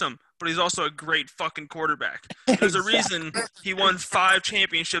the system, but he's also a great fucking quarterback. There's a reason he won 5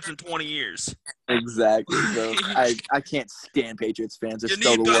 championships in 20 years. Exactly, bro. I can't stand Patriots fans. They're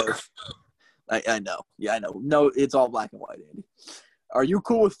still the worst. I know. Yeah, I know. No, it's all black and white, Andy. Are you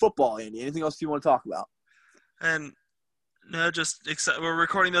cool with football, Andy? Anything else you want to talk about? And no, we're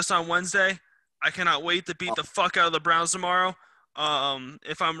recording this on Wednesday. I cannot wait to beat the fuck out of the Browns tomorrow.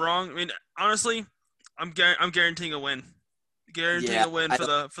 If I'm wrong, I mean, honestly, I'm guaranteeing a win. Guaranteeing a win for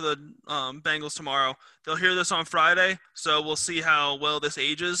the Bengals tomorrow. They'll hear this on Friday, so we'll see how well this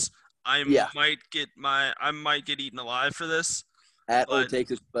ages. I might get eaten alive for this. Old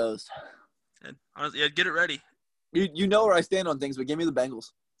Takes exposed. And honestly, get it ready. You know where I stand on things, but give me the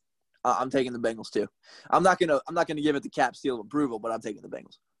Bengals. I'm taking the Bengals too. I'm not gonna give it the cap seal of approval, but I'm taking the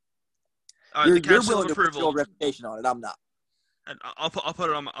Bengals. You're willing to put your reputation on it. I'm not. And I'll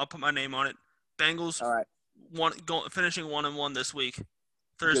put my name on it. Bengals. All right. Finishing 1-1 this week.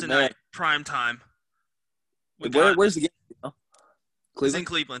 Thursday night, prime time. Where's the game? Cleveland? It's in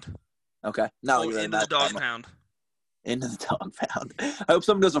Cleveland. Okay. Into the dog pound. Into the dog pound. I hope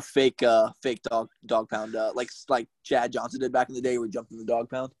someone does a fake dog pound, like Chad Johnson did back in the day where he jumped in the dog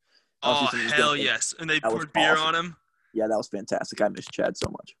pound. Oh, hell yes. And they poured beer on him. Yeah, that was fantastic. I miss Chad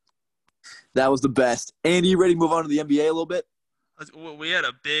so much. That was the best. Andy, you ready to move on to the NBA a little bit? We had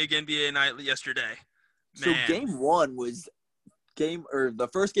a big NBA night yesterday. Man. So game one was the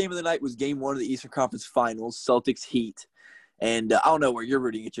first game of the night was game 1 of the Eastern Conference Finals, Celtics Heat. And I don't know where your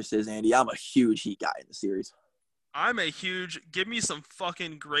rooting interest is, Andy. I'm a huge Heat guy in the series. Give me some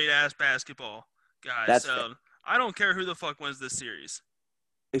fucking great-ass basketball, guys. I don't care who the fuck wins this series.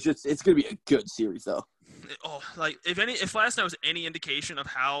 It's going to be a good series, though. If last night was any indication of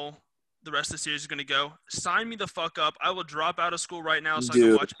how the rest of the series is going to go, sign me the fuck up. I will drop out of school right now so I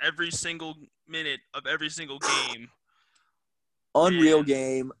can watch every single minute of every single game. Unreal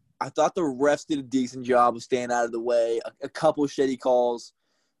game. I thought the refs did a decent job of staying out of the way. A couple of shitty calls.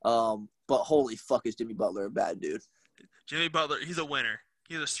 But but holy fuck is Jimmy Butler a bad dude. Jimmy Butler, he's a winner.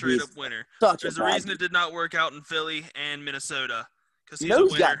 He's a straight-up winner. There's a reason it did not work out in Philly and Minnesota because he's a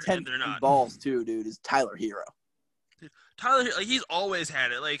winner got 10 and they're not. balls too, dude. Is Tyler Hero. Tyler, like, he's always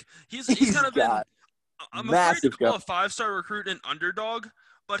had it. Like he's kind of been. I'm afraid to call a 5-star recruit an underdog,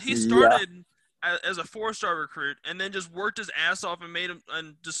 but he started as a 4-star recruit and then just worked his ass off and made him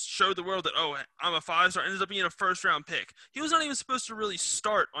and just showed the world that I'm a 5-star. Ended up being a 1st-round pick. He was not even supposed to really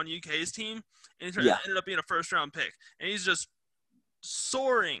start on UK's team, and he ended up being a 1st-round pick. And he's just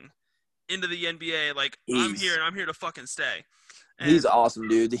soaring into the NBA. Like I'm here and I'm here to fucking stay. And he's awesome,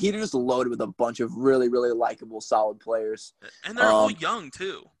 dude. The Heat are just loaded with a bunch of really, really likable, solid players. And they're all young,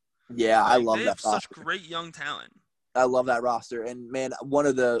 too. Yeah, I love that. They have such great young talent. I love that roster. And, man, one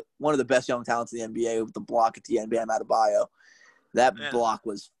of the best young talents in the NBA with the block at the end, Bam Adebayo. That block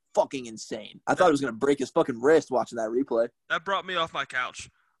was fucking insane. I thought it was going to break his fucking wrist watching that replay. That brought me off my couch.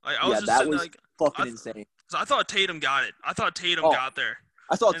 Like, I was just sitting fucking insane. So I thought Tatum got it. I thought Tatum got there.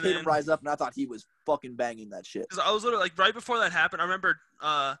 I saw Tatum rise up, and I thought he was fucking banging that shit. Because I was literally, like, right before that happened, I remember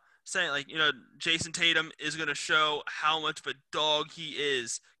saying, like, Jason Tatum is going to show how much of a dog he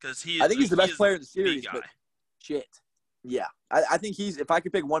is. Because I think he's the best player in the series, but shit. Yeah. I think if I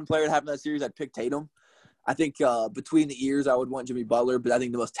could pick one player to have in that series, I'd pick Tatum. I think between the ears, I would want Jimmy Butler, but I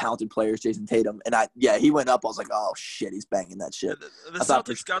think the most talented player is Jason Tatum. And he went up. I was like, oh, shit, he's banging that shit. The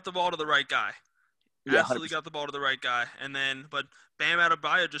Celtics got the ball to the right guy. Yeah, absolutely 100%. Got the ball to the right guy. And then, but Bam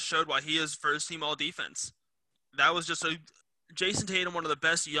Adebayo just showed why he is first-team all-defense. That was just Jason Tatum, one of the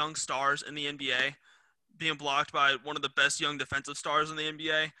best young stars in the NBA, being blocked by one of the best young defensive stars in the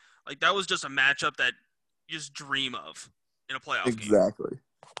NBA. Like, that was just a matchup that you just dream of in a playoff game.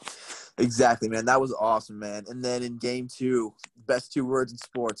 Exactly, man. That was awesome, man. And then in Game 2, best 2 words in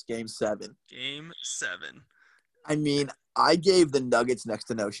sports, Game 7. Game 7. I mean, I gave the Nuggets next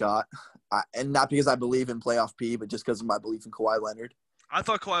to no shot. And not because I believe in playoff P, but just because of my belief in Kawhi Leonard. I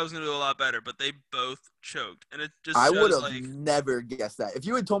thought Kawhi was going to do a lot better, but they both choked. And it just I would have never guessed that. If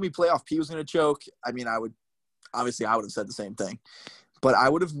you had told me playoff P was going to choke, I mean, I would have said the same thing. But I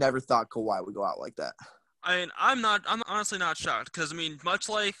would have never thought Kawhi would go out like that. I mean, I'm honestly not shocked because, I mean, much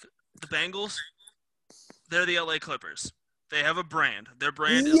like the Bengals, they're the LA Clippers. They have a brand. Their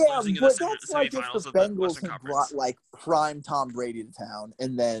brand is losing in the semifinals of the Western Conference. Brought, like, prime Tom Brady to town,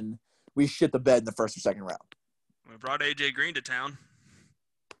 and then we shit the bed in the 1st or 2nd round. We brought A.J. Green to town.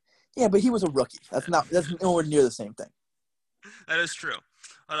 Yeah, but he was a rookie. That's nowhere near the same thing. That is true.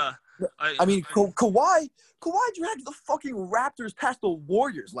 But, Kawhi dragged the fucking Raptors past the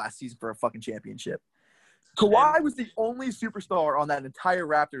Warriors last season for a fucking championship. Kawhi was the only superstar on that entire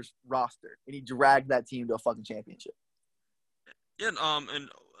Raptors roster, and he dragged that team to a fucking championship. Yeah, and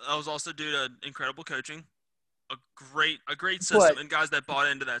that was also due to incredible coaching, a great system, and guys that bought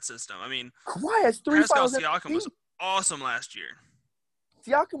into that system. I mean, Kawhi has 3 finals. Siakam was awesome last year.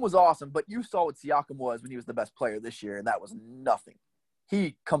 Siakam was awesome, but you saw what Siakam was when he was the best player this year, and that was nothing.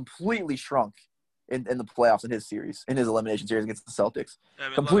 He completely shrunk in the playoffs in his elimination series against the Celtics. Yeah, I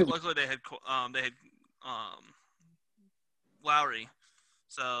mean, completely. Luckily they had Lowry,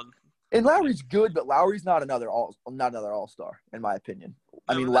 so. And Lowry's good, but Lowry's not another all-star, in my opinion.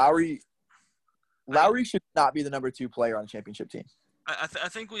 I mean, Lowry should not be the number 2 player on a championship team. I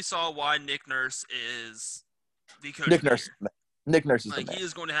think we saw why Nick Nurse is the coach. Nick Nurse is the man. He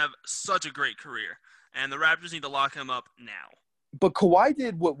is going to have such a great career, and the Raptors need to lock him up now. But Kawhi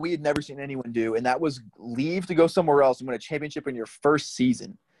did what we had never seen anyone do, and that was leave to go somewhere else and win a championship in your first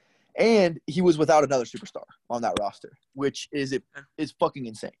season. And he was without another superstar on that roster, which is fucking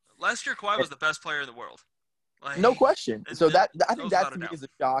insane. Last year, Kawhi was the best player in the world. No question. So I think that to me is a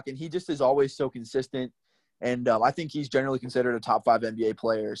shock, and he just is always so consistent. And I think he's generally considered a top 5 NBA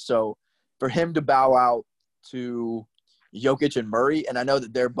player. So for him to bow out to Jokic and Murray, and I know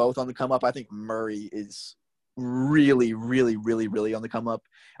that they're both on the come up, I think Murray is really, really, really, really on the come up.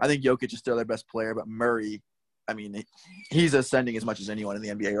 I think Jokic is still their best player, but Murray, I mean, he's ascending as much as anyone in the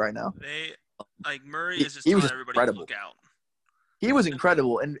NBA right now. Murray is just telling everybody to look out. He was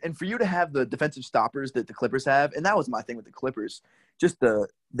incredible. And for you to have the defensive stoppers that the Clippers have, and that was my thing with the Clippers,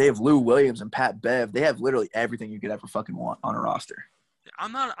 they have Lou Williams and Pat Bev. They have literally everything you could ever fucking want on a roster.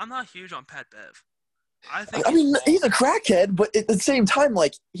 I'm not huge on Pat Bev. He's a crackhead, but at the same time,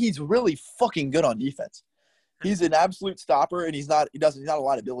 like, he's really fucking good on defense. He's an absolute stopper, and he's not a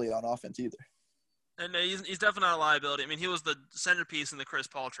liability on offense either. And he's definitely not a liability. I mean, he was the centerpiece in the Chris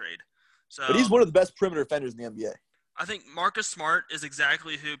Paul trade. So, but he's one of the best perimeter defenders in the NBA. I think Marcus Smart is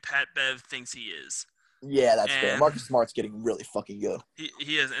exactly who Pat Bev thinks he is. Yeah, that's fair. Marcus Smart's getting really fucking good.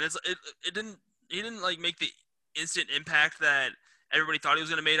 He is, and he didn't like make the instant impact that everybody thought he was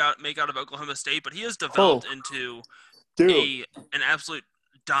going to make out of Oklahoma State, but he has developed into an absolute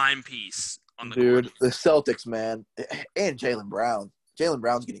dime piece on the court. The Celtics, man, and Jaylen Brown. Jaylen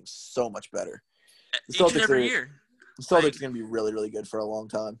Brown's getting so much better. Each and every year. The Celtics are going to be really, really good for a long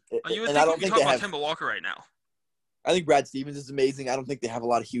time. You would think we'd be talking about Kemba Walker right now. I think Brad Stevens is amazing. I don't think they have a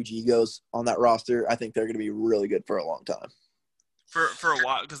lot of huge egos on that roster. I think they're going to be really good for a long time. For a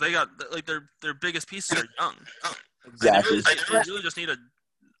while, because they got like their biggest pieces are young. Exactly. They really just need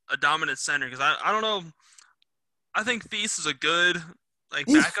a dominant center because I don't know. I think Feast is a good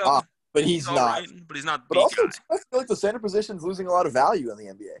backup, but he's not. Right, but he's not. But also, I feel like the center position is losing a lot of value in the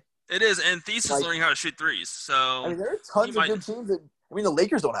NBA. It is, and Feast is learning how to shoot threes. So I mean, there are tons of good teams. The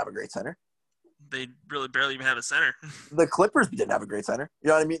Lakers don't have a great center. They really barely even have a center. The Clippers didn't have a great center. You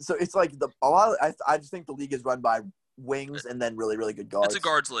know what I mean? So it's like I just think the league is run by wings and then really, really good guards. It's a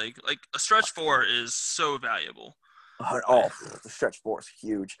guards league. Like a stretch four is so valuable. Oh, the stretch four is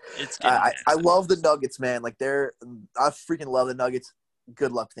huge. I love the Nuggets, man. Like I freaking love the Nuggets.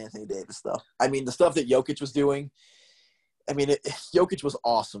 Good luck with Anthony Davis, though. I mean, the stuff that Jokic was doing. I mean, Jokic was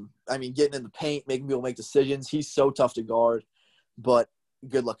awesome. I mean, getting in the paint, making people make decisions. He's so tough to guard. But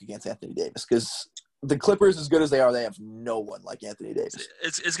good luck against Anthony Davis because the Clippers, as good as they are, they have no one like Anthony Davis.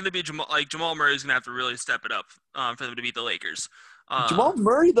 It's going to be Jamal Murray is going to have to really step it up for them to beat the Lakers. Jamal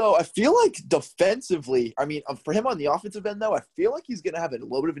Murray, though, I feel like defensively, I mean, for him on the offensive end, though, I feel like he's going to have a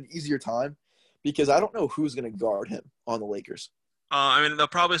little bit of an easier time because I don't know who's going to guard him on the Lakers. I mean, they'll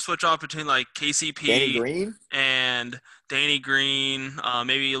probably switch off between KCP and Danny Green,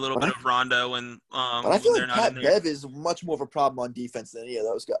 maybe a little bit of Rondo. But I feel like Pat Bev is much more of a problem on defense than any of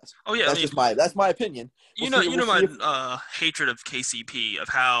those guys. Oh yeah, that's my opinion. You know my hatred of KCP of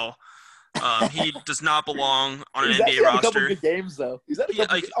how he does not belong on an NBA roster. Had a couple good games though.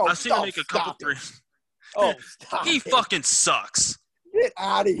 I've seen him make a couple threes. Oh, stop! He fucking sucks. Get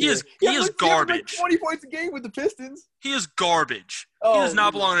out of here. He is garbage. 20 points a game with the Pistons. He is garbage. He does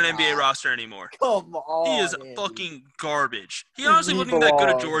not belong on an NBA roster anymore. Come on. He is fucking garbage. He honestly wasn't even that good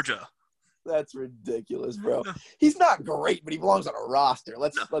at Georgia. That's ridiculous, bro. He's not great, but he belongs on a roster.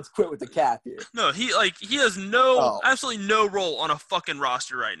 Let's quit with the cap here. No, he has absolutely no role on a fucking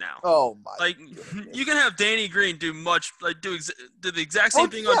roster right now. Oh my! You can have Danny Green do the exact same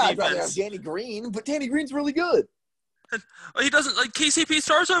thing on defense. I'd rather have Danny Green, but Danny Green's really good. He doesn't KCP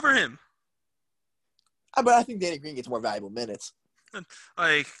starts over him. But I think Danny Green gets more valuable minutes.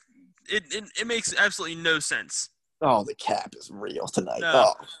 It makes absolutely no sense. Oh, the cap is real tonight.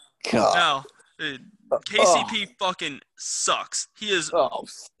 No. Oh God. No, KCP fucking sucks. He is. Oh,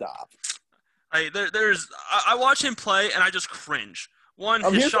 stop. I watch him play and I just cringe.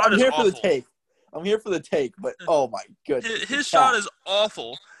 His shot is awful. I'm here for the take, but oh my goodness. His shot is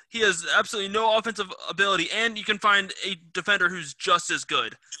awful. He has absolutely no offensive ability, and you can find a defender who's just as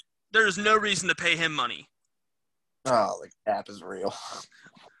good. There is no reason to pay him money. Oh, the cap is real.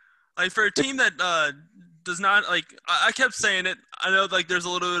 For a team that does not I kept saying it. I know there's a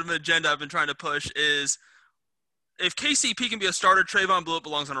little bit of an agenda I've been trying to push is if KCP can be a starter, Trayvon Blewett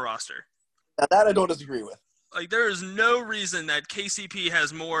belongs on a roster. Now that I don't disagree with. There is no reason that KCP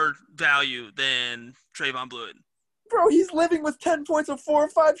has more value than Trayvon Blewett. Bro, he's living with 10 points of 4 or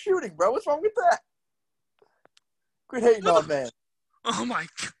 5 shooting, bro. What's wrong with that? Quit hating on man. Oh, my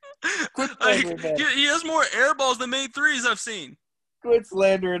God. Quit slandering man. He has more air balls than made threes I've seen. Quit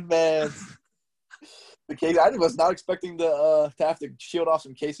slandering man. I was not expecting to have to shield off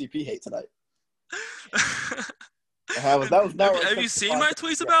some KCP hate tonight. Have you seen my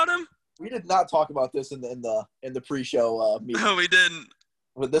tweets about him? We did not talk about this in the pre-show meeting. No, we didn't.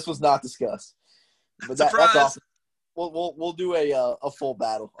 But this was not discussed. But that's awesome. We'll do a full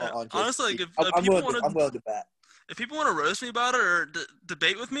battle on KCP. Honestly, I'm willing to bet. If people want to roast me about it or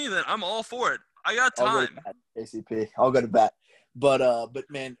debate with me, then I'm all for it. I got time. KCP. I'll go to bat. But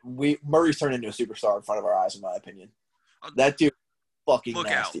man, Murray's turned into a superstar in front of our eyes, in my opinion. That dude, fucking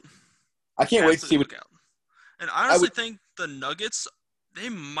nasty. Out. I can't wait to see what. Out. And I honestly think the Nuggets, they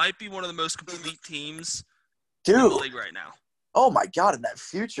might be one of the most complete teams in the league right now. Oh my God! In that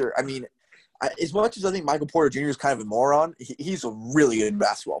future, I mean, as much as I think Michael Porter Jr. is kind of a moron, he's a really good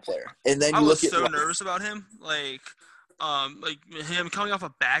basketball player. And then I was so nervous about him, him coming off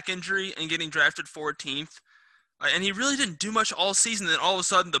a back injury and getting drafted 14th. And he really didn't do much all season. Then all of a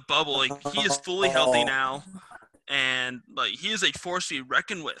sudden, the bubble, he is fully healthy now, and he is a force to be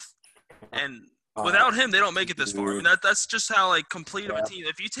reckoned with. And without him, they don't make it this far. I mean, that's just how complete of a team.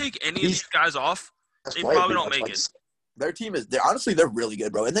 If you take any of these guys off, they probably don't make it. Their team is they're really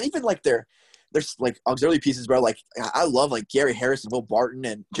good, bro. And then even their auxiliary pieces, bro. I love Gary Harris and Will Barton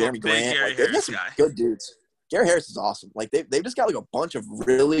and Jeremy Grant. They're some good dudes. Gary Harris is awesome. Like they've just got like a bunch of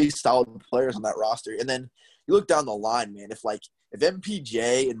really solid players on that roster. And then you look down the line, man. If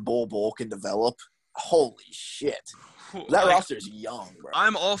MPJ and Bol can develop, holy shit, that roster is young, bro.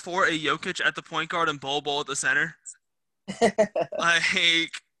 I'm all for a Jokic at the point guard and Bol at the center.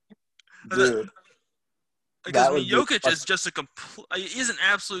 Dude. Because Jokic is just he's an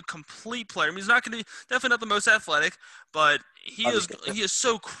absolute complete player. I mean, he's not going to be definitely not the most athletic, but he is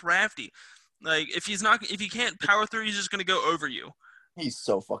so crafty. Like if he can't power through, he's just going to go over you. He's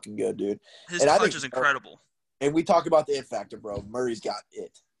so fucking good, dude. His touch is incredible. And we talk about the it factor, bro. Murray's got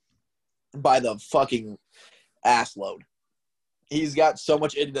it by the fucking ass load. He's got so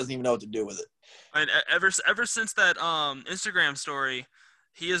much it, he doesn't even know what to do with it. I mean, ever since that Instagram story,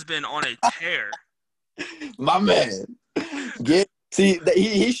 he has been on a tear. My man.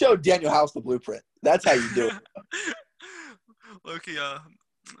 He showed Daniel House the blueprint. That's how you do it. Loki,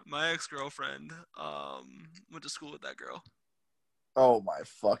 my ex-girlfriend went to school with that girl. Oh, my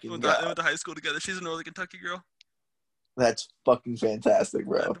fucking God. They went to high school together. She's a Northern Kentucky girl. That's fucking fantastic,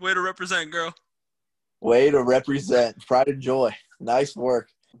 bro. Way to represent, girl. Way to represent. Pride and joy. Nice work.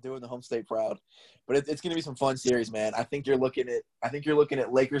 Doing the home state proud. But it's going to be some fun series, man. I think you're looking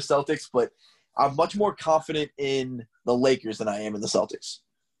at Lakers Celtics, but I'm much more confident in the Lakers than I am in the Celtics.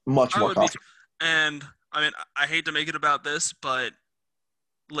 Much more confident. And I mean, I hate to make it about this, but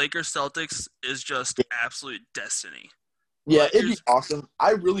Lakers Celtics is just absolute destiny. Yeah, it'd be awesome.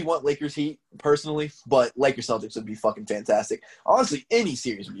 I really want Lakers Heat personally, but Lakers Celtics would be fucking fantastic. Honestly, any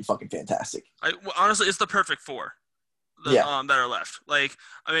series would be fucking fantastic. Honestly, it's the perfect four that are left. Like,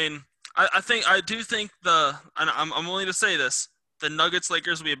 I mean, I do think I'm willing to say this. The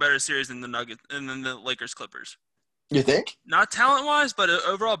Nuggets-Lakers will be a better series than the Lakers-Clippers. You think? Not talent-wise, but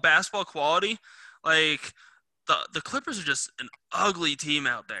overall basketball quality. Like, the Clippers are just an ugly team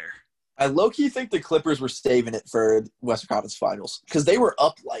out there. I low-key think the Clippers were saving it for Western Conference Finals because they were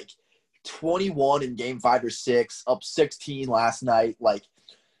up like 21 in Game 5 or 6, up 16 last night. Like,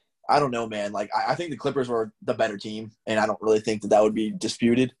 I don't know, man. Like, I think the Clippers were the better team, and I don't really think that would be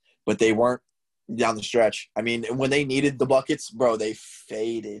disputed, but they weren't down the stretch. I mean, when they needed the buckets, bro, they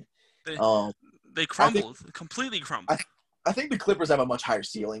faded. They crumbled, completely crumbled. I think the Clippers have a much higher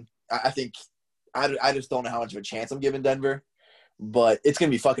ceiling. I think I just don't know how much of a chance I'm giving Denver. But it's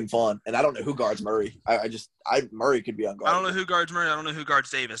going to be fucking fun. And I don't know who guards Murray. Murray could be on guard. I don't know who guards Murray. I don't know who guards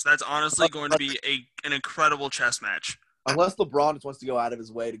Davis. That's honestly going to be an incredible chess match. Unless LeBron just wants to go out of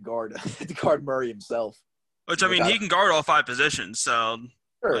his way to guard Murray himself. Which, I mean, he can guard all 5 positions. So,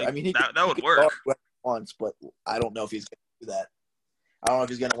 sure. Like, I mean, that would work. Once, but I don't know if he's going to do that. I don't know if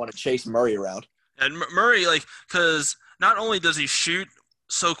he's going to want to chase Murray around. And Murray, like, because not only does he shoot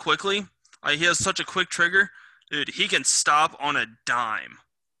so quickly, he has such a quick trigger. Dude, he can stop on a dime.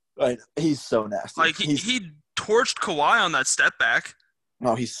 Right, he's so nasty. Like he torched Kawhi on that step back. No,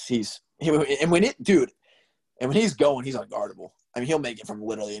 when he's going, he's unguardable. I mean, he'll make it from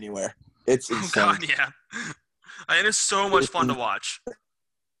literally anywhere. It's insane. Oh God, yeah. And it's so much fun to watch.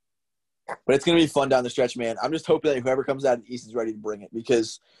 But it's gonna be fun down the stretch, man. I'm just hoping that whoever comes out of the East is ready to bring it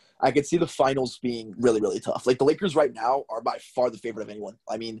because I could see the finals being really, really tough. Like the Lakers right now are by far the favorite of anyone.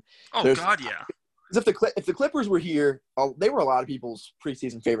 I mean, oh God, yeah. If the Clippers were here, they were a lot of people's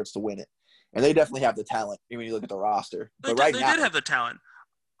preseason favorites to win it, and they definitely have the talent when you look at the roster. But they did have the talent.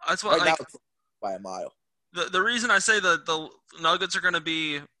 That's why, now it's by a mile. The reason I say the Nuggets are going to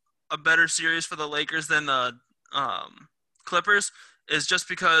be a better series for the Lakers than the Clippers is just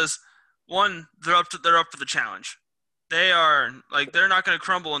because one, they're up for the challenge. They're not going to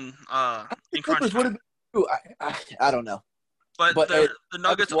crumble in crunch time. I don't know, but the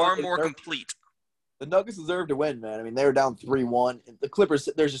Nuggets are more complete. The Nuggets deserve to win, man. I mean, they were down 3-1. The Clippers,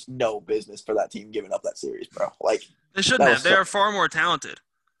 there's just no business for that team giving up that series, bro. Like they shouldn't have. They are far more talented.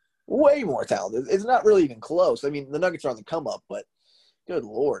 Way more talented. It's not really even close. I mean, the Nuggets are on the come up, but good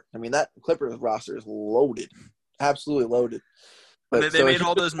Lord. I mean, that Clippers roster is loaded. Absolutely loaded. But they made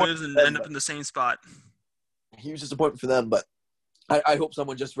all those moves and end up in the same spot. Huge disappointment for them, but I hope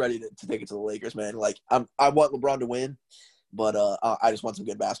someone's just ready to take it to the Lakers, man. Like, I want LeBron to win, but I just want some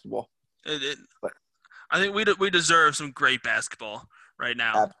good basketball. I think we deserve some great basketball right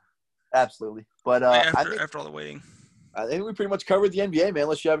now. Absolutely. But after all the waiting. I think we pretty much covered the NBA, man,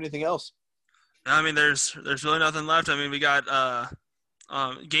 unless you have anything else. I mean, there's really nothing left. I mean, we got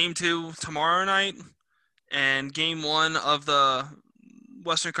Game 2 tomorrow night and Game 1 of the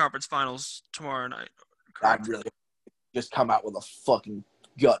Western Conference Finals tomorrow night. I'd really just come out with a fucking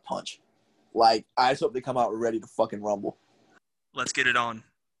gut punch. Like, I just hope they come out ready to fucking rumble. Let's get it on.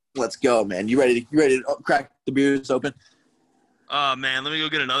 Let's go, man. You ready to crack the beers open? Oh, man, let me go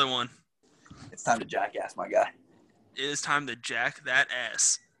get another one. It's time to jackass, my guy. It is time to jack that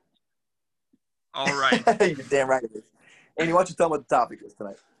ass. All right. You're damn right it is. Andy, why don't you tell them what the topic is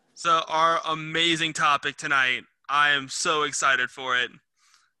tonight? So our amazing topic tonight, I am so excited for it.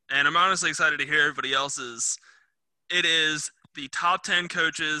 And I'm honestly excited to hear everybody else's. It is the top 10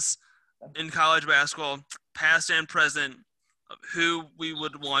 coaches in college basketball, past and present, of who we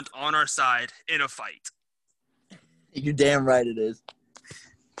would want on our side in a fight. You're damn right it is.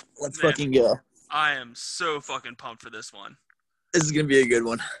 Let's fucking go. I am so fucking pumped for this one. This is going to be a good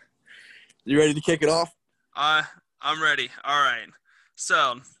one. You ready to kick it off? I'm ready. All right.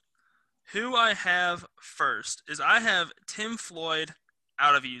 So, who I have first is I have Tim Floyd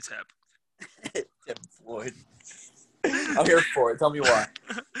out of UTEP. Tim Floyd. I'm here for it. Tell me why.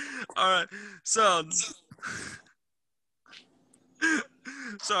 All right. So,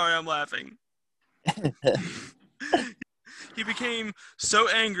 sorry, I'm laughing. He became so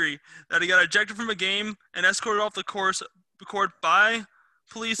angry that he got ejected from a game and escorted off the court by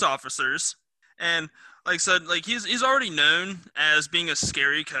police officers. And like I said, like he's already known as being a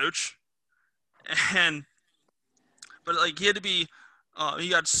scary coach. But like he had to be he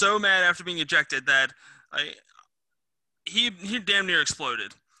got so mad after being ejected that he damn near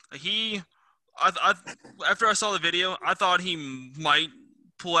exploded. Like after I saw the video, I thought he might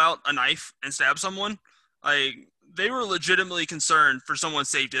pull out a knife and stab someone. Like they were legitimately concerned for someone's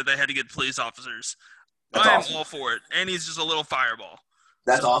safety that they had to get police officers. That's I am awesome. all for it, and he's just a little fireball.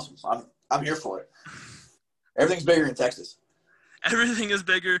 That's awesome. I'm here for it. Everything's bigger in Texas. Everything is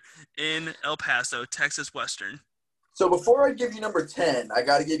bigger in El Paso, Texas Western. So before I give you number 10, I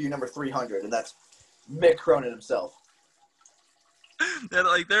got to give you number 300, and that's Mick Cronin himself. That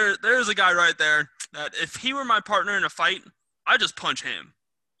like there's a guy right there that if he were my partner in a fight, I'd just punch him.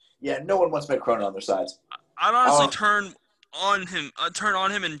 Yeah, no one wants Mick Cronin on their sides. I'd honestly turn on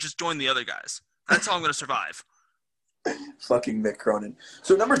him and just join the other guys. That's how I'm going to survive. Fucking Mick Cronin.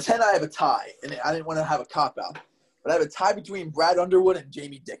 So number 10, I have a tie, and I didn't want to have a cop-out. But I have a tie between Brad Underwood and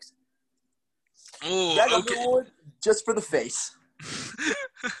Jamie Dixon. Oh, Brad okay. Underwood, just for the face.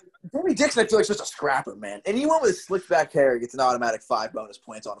 Jamie Dixon, I feel like, is just a scrapper, man. Anyone with slick back hair gets an automatic 5 bonus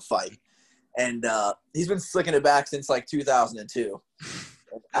points on a fight. And he's been slicking it back since, like, 2002.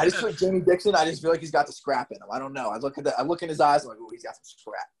 I just feel like Jamie Dixon, I just feel like he's got the scrap in him. I don't know. I look in his eyes, I'm like, oh, he's got some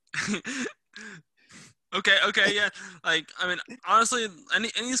scrap. Okay, yeah. Like, I mean, honestly, and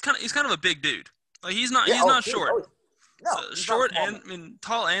he's kind of a big dude. Like, he's not short. No, he's short not and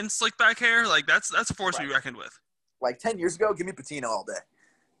tall and slick back hair. Like, that's a force to be reckoned with. Like 10 years ago, give me Patino all day.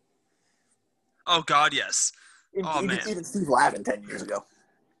 Oh God, yes. Even Steve Lavin 10 years ago.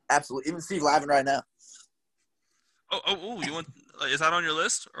 Absolutely, even Steve Lavin right now. Oh! You want? Is that on your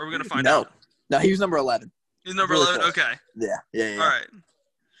list, or are we gonna find out? No, he was number 11. He's number Really 11. close. Okay. Yeah.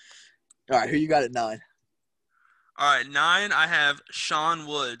 All right. Who you got at 9? All right, 9. I have Sean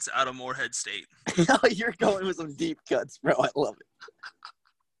Woods out of Morehead State. You're going with some deep cuts, bro. I love it.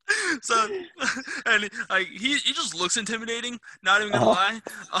 So, and like he just looks intimidating. Not even gonna lie.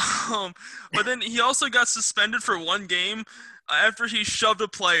 But then he also got suspended for 1 game after he shoved a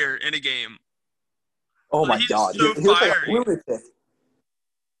player in a game. Oh my He's God! so he looks like a fiery. lunatic.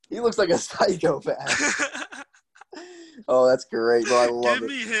 He looks like a psychopath. Oh, that's great, bro. I love Give it.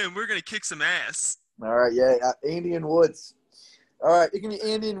 me him. We're gonna kick some ass. All right, yeah, Andy and Woods. All right, it can be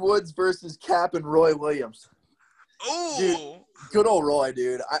Andy and Woods versus Cap and Roy Williams. Oh, Good old Roy,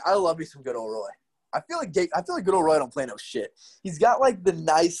 dude. I love me some good old Roy. I feel like good old Roy don't play no shit. He's got like the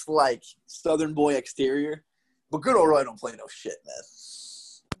nice like Southern boy exterior, but good old Roy don't play no shit,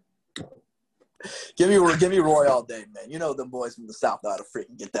 man. Give me Roy all day, man. You know them boys from the South know how to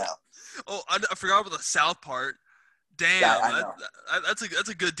freaking get down. Oh, I forgot about the South part. Damn, Yeah, I know. that's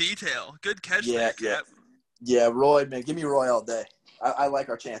a good detail. Good catch Yeah, there, yeah. Cap. Yeah, Roy, man. Give me Roy all day. I like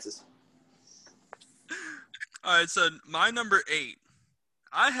our chances. All right, so my number 8,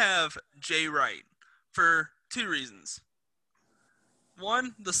 I have Jay Wright for 2 reasons.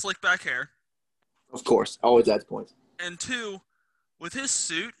 1, the slick back hair, Of course. Always adds points. and 2, with his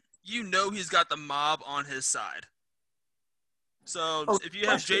suit, you know he's got the mob on his side. So if you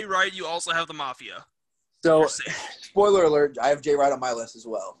have Jay Wright, you also have the mafia. So, You're safe. spoiler alert, I have Jay Wright on my list as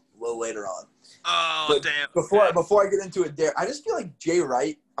well, a little later on. Oh, But damn. Before I get into it there, I just feel like Jay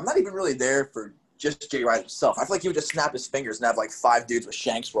Wright, I'm not even really there for just Jay Wright himself. I feel like he would just snap his fingers and have like 5 dudes with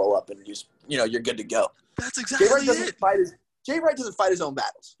shanks roll up and just, you're good to go. That's exactly Jay Wright doesn't it. fight his own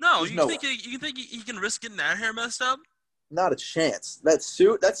battles. No, There's you no think way. he can risk getting that hair messed up? Not a chance. That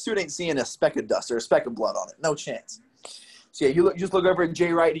suit ain't seeing a speck of dust or a speck of blood on it. No chance. So yeah, you just look over at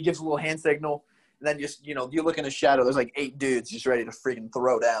Jay Wright. He gives a little hand signal, And then you look in the shadow. There's like 8 dudes just ready to freaking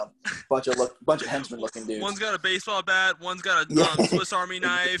throw down. Bunch of henchmen looking dudes. One's got a baseball bat. One's got a Swiss Army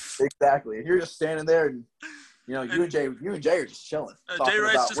knife. Exactly. And you're just standing there, and you and Jay are just chilling. Jay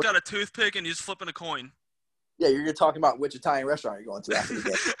Wright's just got a toothpick, and he's flipping a coin. Yeah, you're talking about which Italian restaurant you're going to after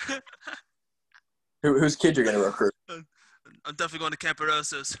the game. Whose kid you're going to recruit? I'm definitely going to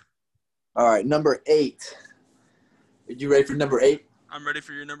Camparosa's. All right, number 8. Are you ready for number 8? I'm ready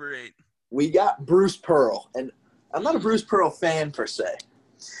for your number 8. We got Bruce Pearl, and I'm not a Bruce Pearl fan per se,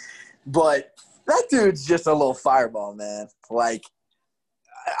 but that dude's just a little fireball, man. Like,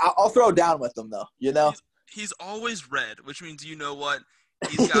 I'll throw down with him, though, He's always red, which means you know what?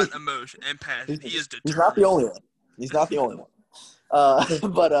 He's got emotion and passion. He is determined. He's not the only one.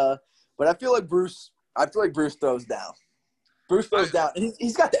 But I feel like Bruce throws down. Bruce throws down, and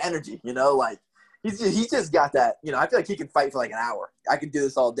he's got the energy, like he's just got that. I feel like he can fight for like an hour. I could do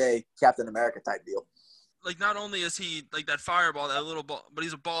this all day, Captain America type deal. Like, not only is he like that fireball, that little ball, but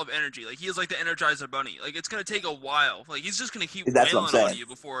he's a ball of energy. Like, he is like the Energizer Bunny. Like, it's gonna take a while. Like, he's just gonna keep wailing on you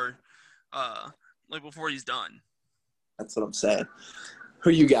before he's done. That's what I'm saying.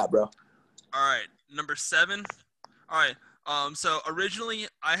 Who you got, bro? All right, number 7. All right. So originally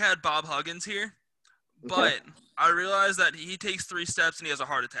I had Bob Huggins here, but I realized that he takes 3 steps and he has a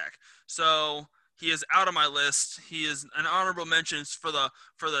heart attack. So he is out of my list. He is an honorable mention for the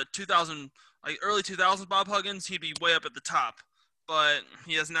 2000, like early 2000s Bob Huggins. He'd be way up at the top, but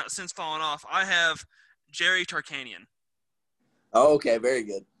he has not since fallen off. I have Jerry Tarkanian. Oh, okay, very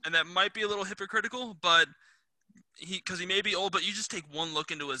good. And that might be a little hypocritical, but because he may be old, but you just take one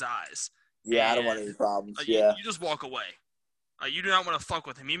look into his eyes. Yeah, I don't want any problems. You just walk away. You do not want to fuck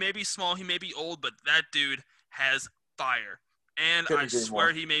with him. He may be small, he may be old, but that dude has fire. And I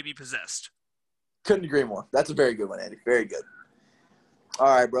swear he may be possessed. Couldn't agree more. That's a very good one, Andy. Very good. All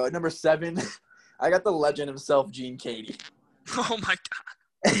right, bro. At number 7, I got the legend himself, Gene Keady. Oh, my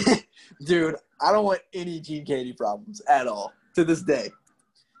God. Dude, I don't want any Gene Keady problems at all to this day.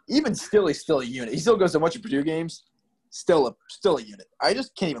 Even still, he's still a unit. He still goes to a bunch of Purdue games. Still a unit. I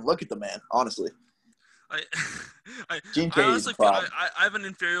just can't even look at the man, honestly. Gene Keady honestly feel I have an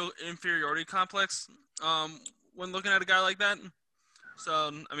inferiority complex when looking at a guy like that.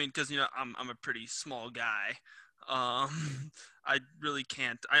 So, I mean, because, I'm a pretty small guy. I really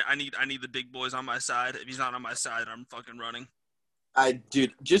can't. I need the big boys on my side. If he's not on my side, I'm fucking running.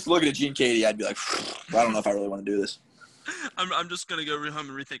 Dude, just looking at Gene Keady, I'd be like, I don't know if I really want to do this. I'm just going to go home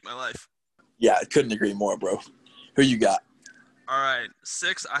and rethink my life. Yeah, I couldn't agree more, bro. Who you got? All right.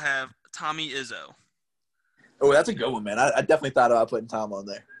 6, I have Tommy Izzo. Oh, that's a good one, man. I definitely thought about putting Tom on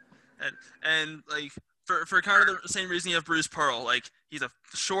there. And like, for kind of the same reason you have Bruce Pearl. Like, he's a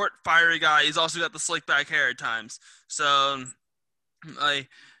short, fiery guy. He's also got the slick back hair at times. So, like,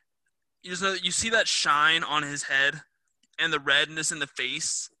 you see that shine on his head and the redness in the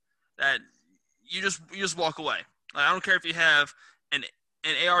face that you just walk away. Like, I don't care if you have an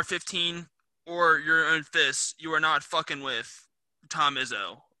AR-15 or your own fist. You are not fucking with Tom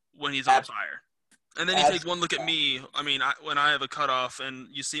Izzo when he's on fire. And then you take one look at me. I mean, when I have a cutoff and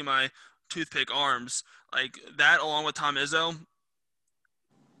you see my toothpick arms, like that along with Tom Izzo,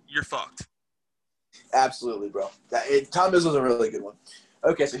 you're fucked. Absolutely, bro. Tom Izzo's a really good one.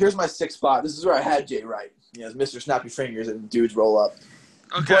 Okay, so here's my 6th spot. This is where I had Jay Wright. Mr. Snappy Fingers and dudes roll up.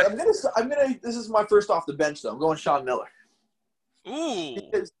 Okay. But I'm gonna. This is my first off the bench, though. I'm going Sean Miller. Ooh.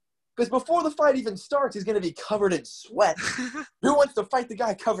 Because before the fight even starts, he's going to be covered in sweat. Who wants to fight the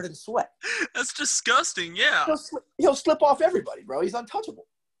guy covered in sweat? That's disgusting, yeah. He'll slip off everybody, bro. He's untouchable.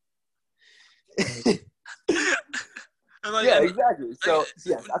 Exactly. So,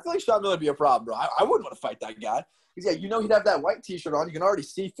 I feel like Sean Miller would be a problem, bro. I wouldn't want to fight that guy. Because, he'd have that white T-shirt on. You can already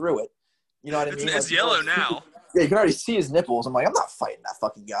see through it. You know what I mean? It's yellow now. Yeah, you can already see his nipples. I'm like, I'm not fighting that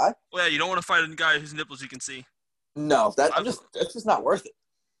fucking guy. Well, yeah, you don't want to fight a guy whose nipples you can see. No, that's just not worth it.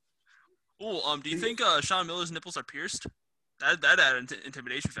 Ooh, do you think Sean Miller's nipples are pierced? That added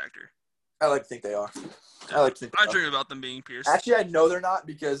intimidation factor. I like to think they are. I dream about them being pierced. Actually, I know they're not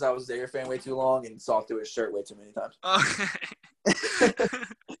because I was a Xavier fan way too long and saw through his shirt way too many times. Okay.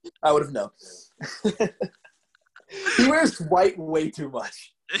 I would have known. He wears white way too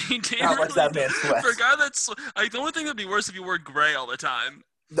much. He did. How much that man sweats. For a guy that's like, the only thing that'd be worse if you wore gray all the time.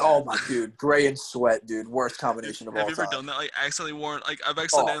 Oh my dude, gray and sweat, dude, worst combination of all time. Have you ever done that? Like, I've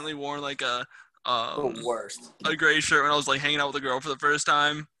accidentally worn like a the worst. A gray shirt when I was like hanging out with a girl for the first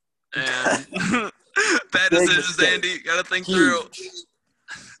time, and bad decisions, Andy. Gotta think through.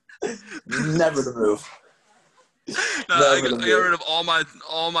 Never the move. No, I got rid of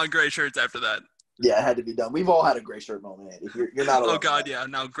all my gray shirts after that. Yeah, it had to be done. We've all had a gray shirt moment, Andy. You're not alone. Oh God, yeah.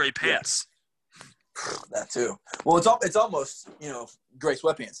 Now gray pants. That too. Well, it's almost gray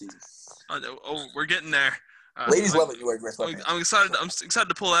sweatpants season. We're getting there. Ladies love it. You wear gray sweatpants. I'm excited. I'm excited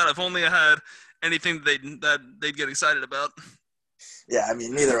to pull out. If only I had anything that they'd get excited about. Yeah, I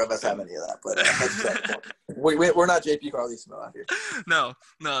mean, neither of us have any of that, but we're not JP Carlesimo out here. No,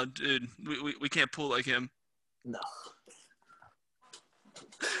 dude, we can't pull like him. No.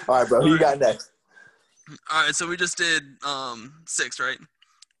 All right, bro. Who you got next? All right, so we just did 6, right?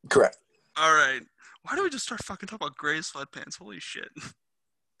 Correct. All right. Why do we just start fucking talking about gray sweatpants? Holy shit.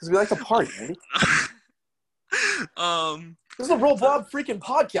 Because we like to party, Andy. This is a Roll Bob freaking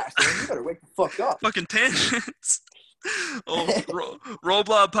podcast, man. You better wake the fuck up. Fucking tangents. Roll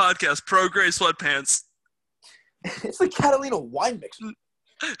Blob podcast, pro gray sweatpants. It's the Catalina wine mixer.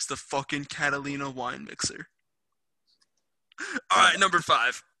 It's the fucking Catalina wine mixer. All right, number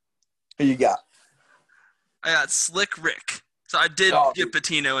 5. Who you got? I got Slick Rick. So I did get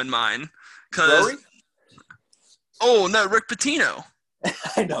Pitino in mine. Rory? Oh, no, Rick Pitino.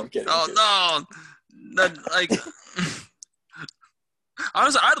 I know, I'm kidding. Oh, no.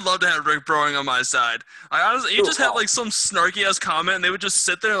 Honestly, I'd love to have Rick Browning on my side. He just had, like, some snarky-ass comment, and they would just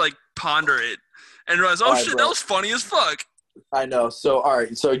sit there and, like, ponder it. And realize, oh, shit, bro. That was funny as fuck. I know. So, all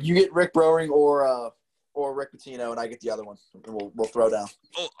right. So, you get Rick Browning or Rick Pitino, and I get the other one. We'll throw down.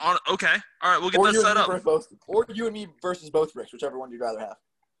 Oh, okay. All right, we'll get that set up. Or you and me versus both Ricks, whichever one you'd rather have.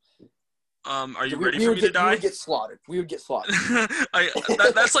 Are you ready for me to die? We would get slaughtered.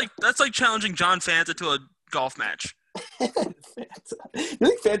 That's like challenging John Fanta to a golf match. Fanta. You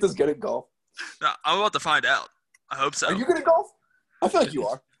think Fanta's good at golf? No, I'm about to find out. I hope so. Are you good at golf? I feel like you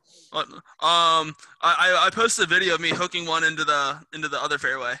are. I posted a video of me hooking one into the other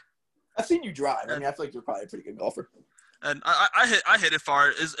fairway. I've seen you drive. I mean, I feel like you're probably a pretty good golfer. And I hit it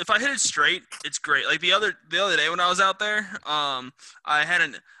far. If I hit it straight, it's great. Like the other day when I was out there,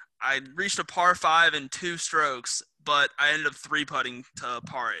 I reached a par 5 in 2 strokes, but I ended up 3-putting to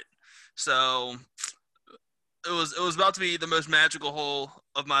par it. So it was about to be the most magical hole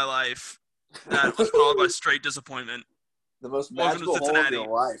of my life. That was followed by straight disappointment. The most magical hole of your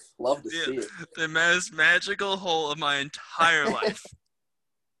life. Love to see it. The most magical hole of my entire life.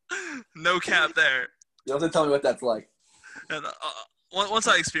 No cap there. You have to tell me what that's like. And once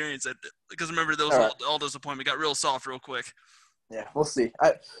I experience it, because remember, there was all disappointment. Got real soft real quick. Yeah, we'll see.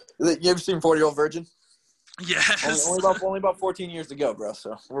 You ever seen 40-Year-Old Virgin? Yes. Only about 14 years to go, bro.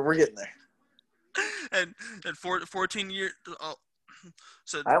 So we're getting there. And 14 years.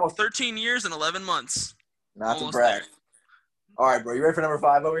 So 13 years and 11 months. Not to brag. There. All right, bro. You ready for number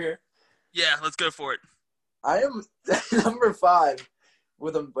 5 over here? Yeah, let's go for it. I am number 5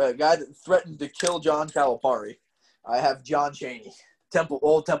 with a guy that threatened to kill John Calipari. I have John Chaney,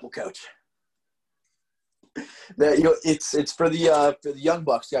 old Temple coach. It's for the Young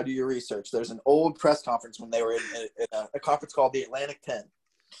Bucks. Got to do your research. There's an old press conference when they were in a conference called the Atlantic 10.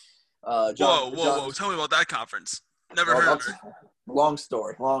 Whoa! Tell me about that conference. Never heard of it. Long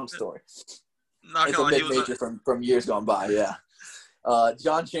story. It's a mid-major from years gone by. Yeah.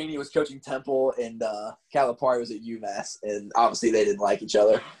 John Chaney was coaching Temple, and Calipari was at UMass, and obviously they didn't like each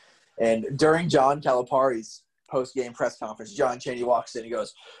other. And during John Calipari's post-game press conference, John Chaney walks in and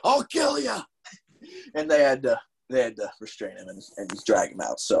goes, "I'll kill you," and they had to restrain him and drag him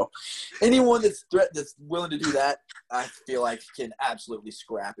out. So anyone that's willing to do that, I feel like can absolutely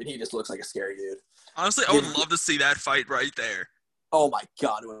scrap. And he just looks like a scary dude. Honestly, I would love to see that fight right there. Oh my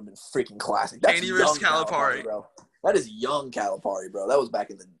God, it would have been freaking classic. That's Chaney versus Calipari, bro. That is young Calipari, bro. That was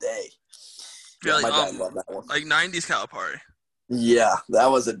back in the day. Yeah, my dad loved that one. Like 90s Calipari. Yeah, that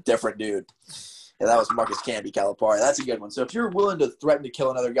was a different dude. Yeah, that was Marcus Camby Calipari. That's a good one. So if you're willing to threaten to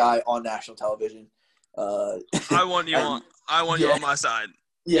kill another guy on national television, I want you on my side.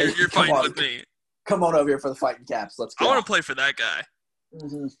 Yeah, you're fighting with me. Come on over here for the fighting caps. Let's go. I want to play for that guy.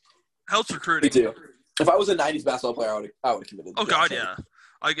 Mm-hmm. Helps recruiting. Me too. If I was a 90s basketball player, I would have committed. Oh God, yeah.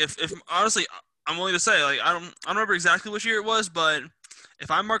 Like if honestly, I'm willing to say, like I don't remember exactly which year it was, but if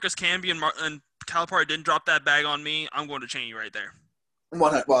I'm Marcus Camby and Calipari didn't drop that bag on me, I'm going to chain you right there. On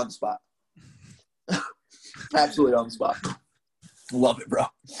the spot. Absolutely on the spot. Love it, bro.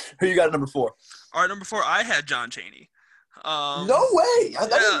 Who you got at number 4? All right, number 4, I had John Chaney. No way. I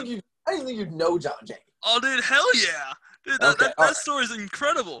didn't think you'd know John Chaney. Oh, dude, hell yeah. Dude, that story is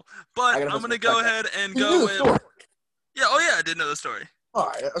incredible. But I'm going to go ahead and go with – Yeah, I did know the story. All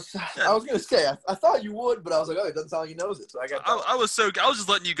right. I was going to say, I thought you would, but I was like, it doesn't sound like he knows it. So I was just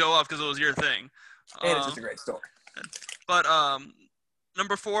letting you go off because it was your thing. And it's just a great story. But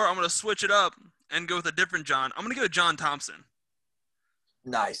number 4, I'm going to switch it up and go with a different John. I'm going to go John Thompson.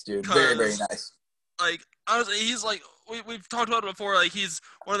 Nice, dude. Very, very nice. Like, honestly, he's like we've talked about it before. Like he's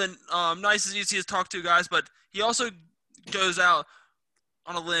one of the nicest, easiest to talk to guys, but he also goes out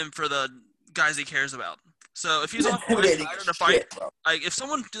on a limb for the guys he cares about. So if he's on the line in a fight, like if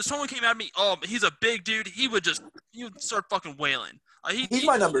someone came at me, oh, he's a big dude, he would start fucking wailing. He's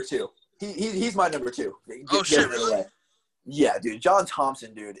my number 2. He's my number 2. Shit, really? Yeah, dude. John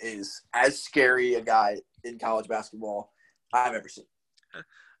Thompson, dude, is as scary a guy in college basketball I've ever seen.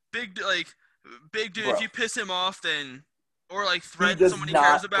 Big dude. Bro. If you piss him off, then or like threaten someone he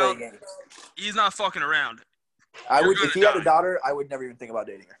cares about, he's not fucking around. If he had a daughter, I would never even think about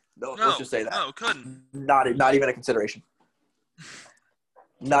dating her. Let's just say that. No, couldn't. Not even a consideration.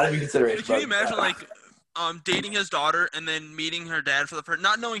 Not even consideration. Can you imagine dating his daughter and then meeting her dad for the first,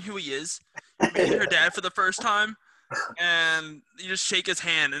 not knowing who he is, meeting her dad for the first time, and you just shake his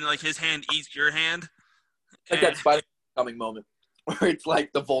hand and like his hand eats your hand. Like that Spider-Man coming moment where it's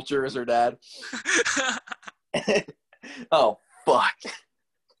like the vulture is her dad. Oh fuck.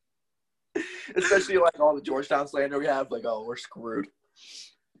 Especially like all the Georgetown slander we have, like, oh, we're screwed.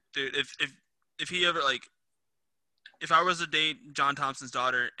 Dude, if he ever if I was to date John Thompson's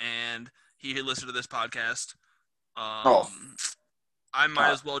daughter and he had listened to this podcast, I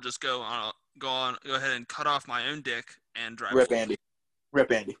might as well just go ahead and cut off my own dick and drive. Rip Andy.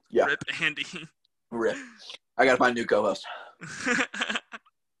 Yeah. Rip Andy. Rip. I gotta find a new co-host.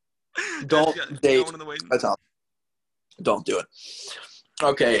 Don't date. That's all. Don't do it.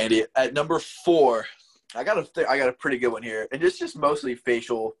 Okay, Andy. At number 4, I got a pretty good one here, and it's just mostly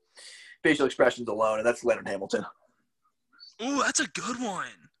facial expressions alone, and that's Leonard Hamilton. Ooh, that's a good one.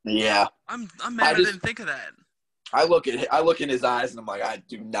 Yeah. I'm mad I didn't think of that. I look in his eyes, and I'm like, I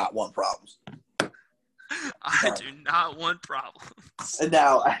do not want problems. I do not want problems. And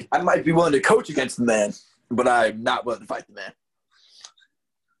now I might be willing to coach against the man, but I'm not willing to fight the man.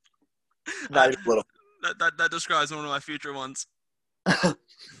 Not even a little. That describes one of my future ones.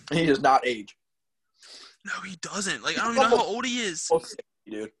 He does not age. No, he doesn't. Like, I don't even know how old he is.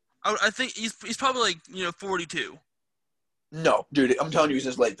 Dude. I think he's probably 42. No, dude, I'm telling you, he's in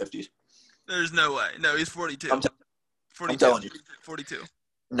his late 50s. There's no way. No, he's 42. 42. I'm telling you. 42.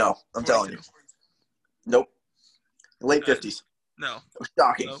 No, I'm 42. Telling you. Nope. Late 50s. No.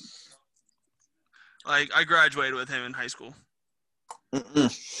 Shocking. Nope. Like, I graduated with him in high school. Yeah.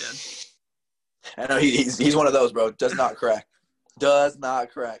 I know he's one of those, bro. Does not crack. Does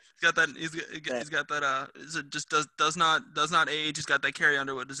not crack. He's got that. He's got that. Just does not age. He's got that Carrie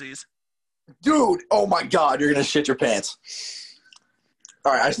Underwood disease. Dude, oh my God, you're gonna shit your pants.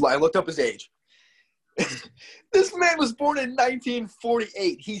 All right, I looked up his age. This man was born in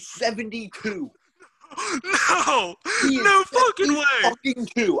 1948. He's 72. No fucking way. Fucking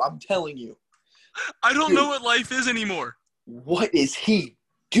 2. I'm telling you. I don't know what life is anymore. What is he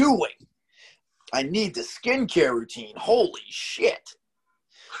doing? I need the skincare routine. Holy shit.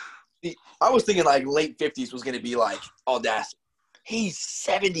 I was thinking like late 50s was going to be like audacity. He's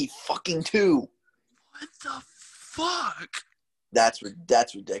 70 fucking 2. What the fuck? That's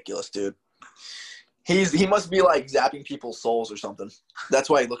ridiculous, dude. He must be like zapping people's souls or something. That's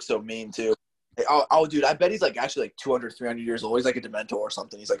why he looks so mean too. Oh, dude, I bet he's like actually like 200, 300 years old. He's like a Dementor or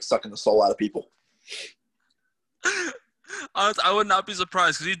something. He's like sucking the soul out of people. I would not be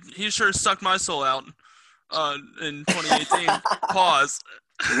surprised because he sure sucked my soul out in 2018. Pause.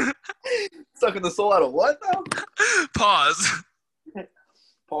 Sucking the soul out of what now? Pause.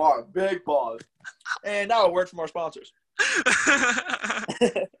 Pause. Big pause. And now a word from our sponsors.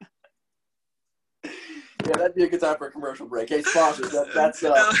 Yeah, that'd be a good time for a commercial break. Hey, sponsors, that's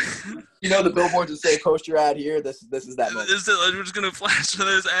the billboards that say post your ad here. This is that moment. We're just gonna flash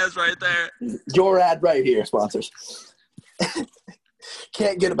those ads right there. Your ad right here, sponsors.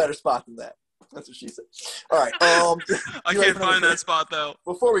 Can't get a better spot than that. That's what she said. All right. I can't find that spot though.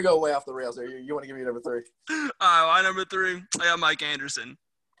 Before we go way off the rails there, you want to give me number 3? My number 3, I got Mike Anderson.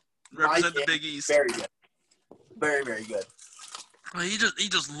 Represent the Big East. Very good. Very, very good. He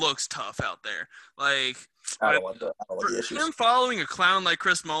just looks tough out there. Like I don't want the issues. Him following a clown like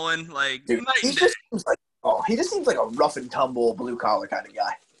Chris Mullin, like dude, he just seems like a rough and tumble blue collar kind of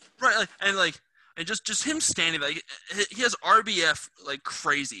guy. Right, and just him standing like he has RBF like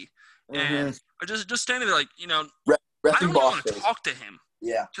crazy, and just standing there like I don't want to talk to him.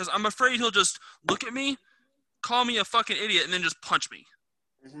 Yeah, because I'm afraid he'll just look at me, call me a fucking idiot, and then just punch me.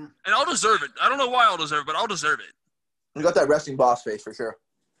 And I'll deserve it. I don't know why I'll deserve it, but I'll deserve it. You got that resting boss face for sure.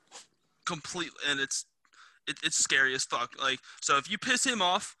 Completely, and it's scary as fuck. Like, so if you piss him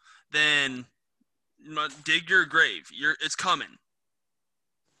off, then dig your grave. It's coming.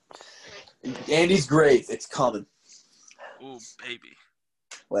 Andy's grave, it's coming. Ooh, baby.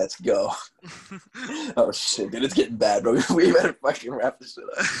 Let's go. Oh, shit, dude. It's getting bad, bro. We better fucking wrap this shit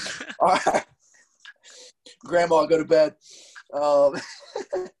up. All right. Grandma, go to bed.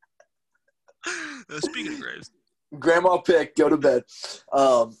 Speaking of graves. Grandma pick, go to bed.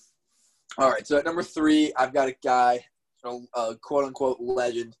 All right, so at number 3, I've got a guy, a quote-unquote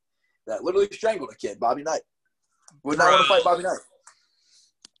legend, that literally strangled a kid, Bobby Knight. Would not want to fight Bobby Knight.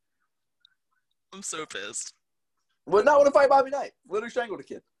 I'm so pissed. Would not want to fight Bobby Knight. Literally strangled a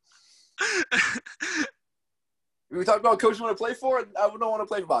kid. We talk about coaches want to play for, I don't want to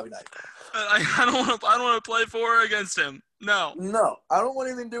play for Bobby Knight. I don't want to play for or against him. No. No, I don't want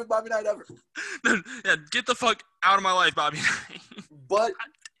anything to do with Bobby Knight ever. Yeah, get the fuck out of my life, Bobby Knight. But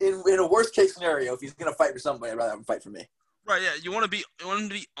in a worst case scenario, if he's gonna fight for somebody, I'd rather have him fight for me. Right? Yeah, you want him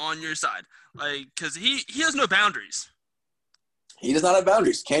to be on your side, like, because he has no boundaries. He does not have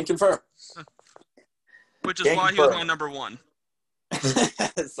boundaries. Can confirm. Which is why he was my number 1.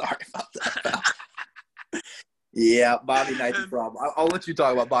 Sorry about that. Yeah, Bobby Knight's a problem. I'll let you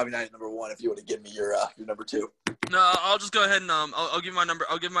talk about Bobby Knight at number 1 if you want to give me your number 2. No, I'll just go ahead and I'll give my number.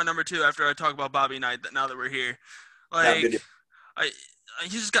 I'll give my number 2 after I talk about Bobby Knight. Now that we're here, like,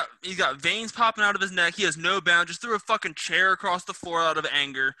 he's got veins popping out of his neck. He has no boundaries. Threw a fucking chair across the floor out of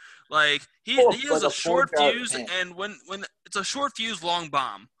anger. Like he has a short fuse, and when it's a short fuse, long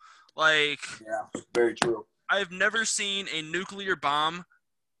bomb. Like, yeah, very true. I've never seen a nuclear bomb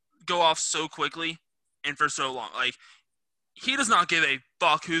go off so quickly and for so long. Like, he does not give a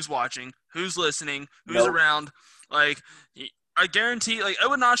fuck who's watching, who's listening, who's around. Like, I guarantee, like, it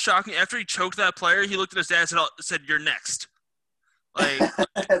would not shock me. After he choked that player, he looked at his dad and said, "You're next." Like,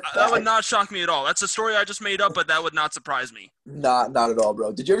 that would not shock me at all. That's a story I just made up, but that would not surprise me. Not at all,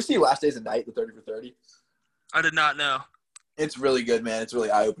 bro. Did you ever see Last Days of Night, the 30 for 30? I did not know. It's really good, man. It's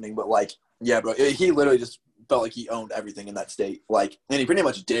really eye-opening. But, like, yeah, bro, he literally just felt like he owned everything in that state. Like, and he pretty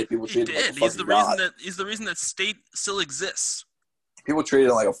much did. People treated him like a fucking god. He's the reason that state still exists. People treated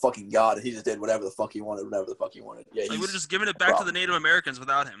him like a fucking god, and he just did whatever the fuck he wanted, whenever the fuck he wanted. Yeah, he would have just given it back to the Native Americans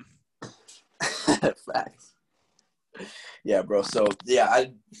without him. Facts. Yeah, bro. So, yeah,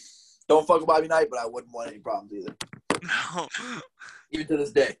 I don't fuck with Bobby Knight, but I wouldn't want any problems either. No. Even to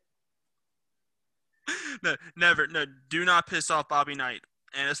this day. No, never. No, do not piss off Bobby Knight,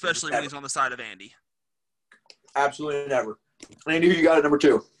 and especially when he's on the side of Andy. Absolutely never. Andy, who you got at number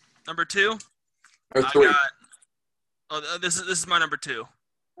 2? Number 2? Or 3? This is my number 2.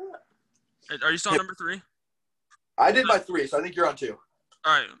 Are you still on number 3? I did my 3, so I think you're on 2.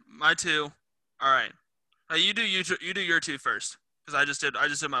 All right, my 2. All right. You do your 2 first, because I just did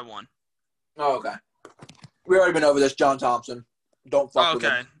my 1. Oh, okay. We already been over this. John Thompson. Don't fuck with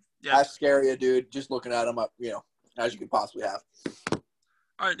him. Yeah. That's scary, dude. Just looking at him up, as you could possibly have.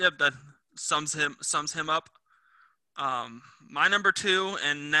 All right. Yep. That sums him up. My number 2,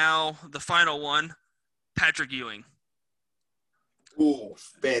 and now the final one, Patrick Ewing. Ooh,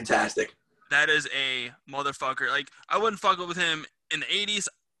 fantastic. That is a motherfucker. Like, I wouldn't fuck with him in the 80s.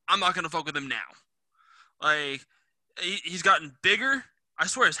 I'm not gonna fuck with him now. Like, he's gotten bigger. I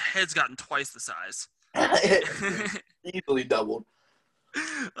swear his head's gotten twice the size. Easily doubled.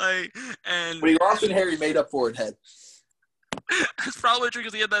 Like, and when he lost in hair, he made up for it in head. It's probably true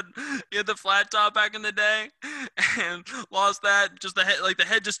because he had the flat top back in the day, and lost that. Just the head, like the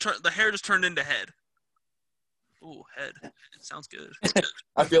hair just turned into head. Ooh, head. It sounds good.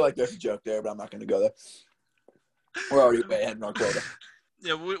 I feel like there's a joke there, but I'm not going to go there. We're already way ahead in our quota.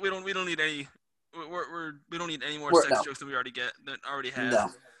 Yeah, we don't need any. We don't need any more sex jokes than we already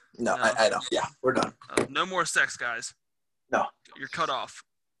have. No, I know. Yeah, we're done. No more sex, guys. No, you're cut off.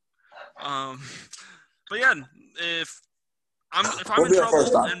 But yeah, if I'm in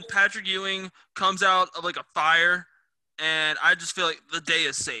trouble and Patrick Ewing comes out of like a fire, and I just feel like the day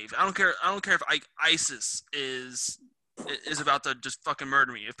is saved. I don't care if ISIS is about to just fucking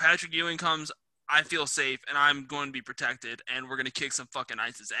murder me. If Patrick Ewing comes, I feel safe, and I'm going to be protected, and we're going to kick some fucking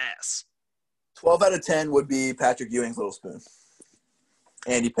ISIS ass. 12 out of 10 would be Patrick Ewing's little spoon.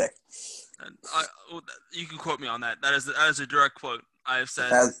 Andy pick. You can quote me on that. That is a direct quote I have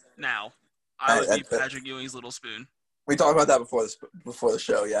said now. I would be Patrick Ewing's little spoon. We talked about that before the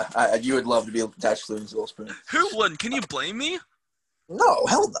show, yeah. You would love to be Patrick Ewing's little spoon. Who wouldn't? Can you blame me? No,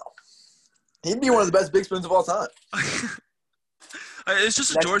 hell no. He'd be one of the best big spoons of all time. It's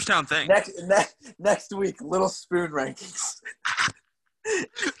just a Georgetown thing. Next week, little spoon rankings.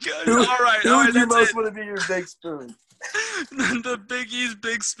 All right. Who would you most want to be your big spoon? The Big East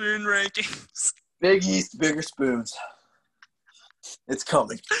Big Spoon rankings. Big East Bigger Spoons. It's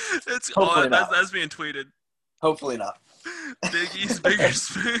coming. That's being tweeted. Hopefully not. Big East Bigger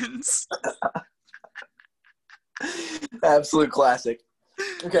Spoons. Absolute classic.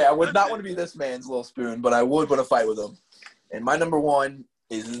 Okay, I would not want to be this man's little spoon, but I would want to fight with him. And my number one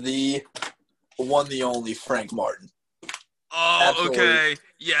is the one, the only Frank Martin. Oh, okay.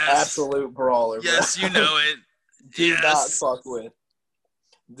 Yes. Absolute brawler. Yes, bro. you know it. Do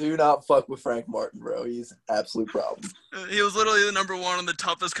not fuck with Frank Martin, bro. He's an absolute problem. He was literally the number one on the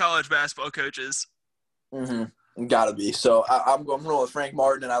toughest college basketball coaches. Mm-hmm. Gotta be. So I'm going with Frank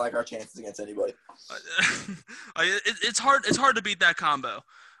Martin, and I like our chances against anybody. It's hard. It's hard to beat that combo.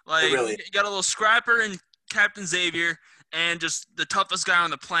 Like, really. You got a little scrapper and Captain Xavier, and just the toughest guy on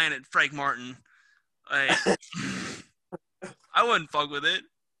the planet, Frank Martin. Like, I wouldn't fuck with it.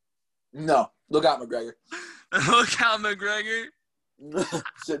 No. Look out, McGregor. Look out, McGregor.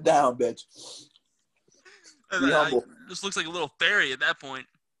 Sit down, bitch. Be humble. Just looks like a little fairy at that point.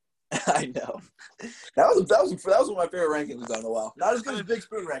 I know. That was one of my favorite rankings we've done in a while. Not as good as Big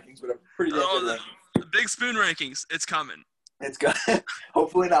Spoon rankings, but a pretty damn good ranking. The Big Spoon rankings. It's coming. It's good.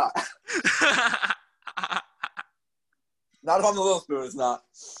 Hopefully not. Not if I'm the little spoon, it's not.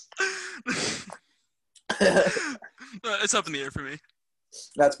 It's up in the air for me.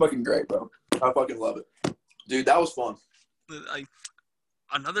 That's fucking great, bro. I fucking love it. Dude, that was fun.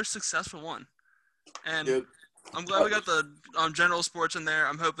 Another successful one. And Dude. I'm glad we got the general sports in there.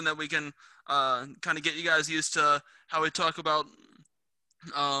 I'm hoping that we can kind of get you guys used to how we talk about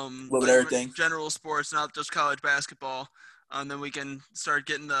everything. General sports, not just college basketball. And then we can start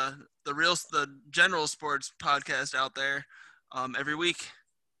getting the general sports podcast out there every week.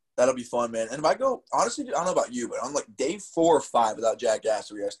 That'll be fun, man. And if I go, honestly, I don't know about you, but on like day 4 or 5 without Jack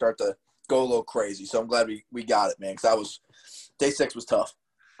Assery, I start to go a little crazy. So I'm glad we got it, man, because day 6 was tough.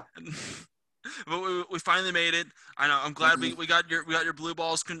 But we finally made it. I know. I'm glad we got your blue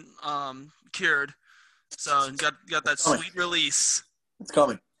balls cured. So you got that sweet release. It's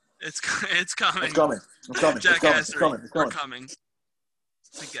coming. It's coming. It's coming. Jack Assery, It's we're coming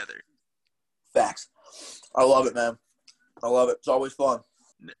together. Facts. I love it, man. I love it. It's always fun.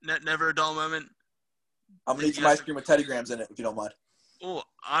 Never a dull moment. I'm gonna eat some ice cream with Teddy Grahams in it, if you don't mind. Oh,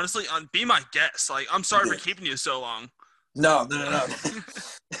 honestly, be my guest. Like, I'm sorry for keeping you so long. No.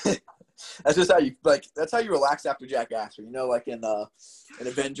 That's just how you that's how you relax after Jack Assery. You know, like in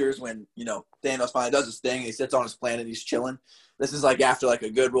Avengers when, Thanos finally does his thing and he sits on his planet, he's chilling. This is like after like a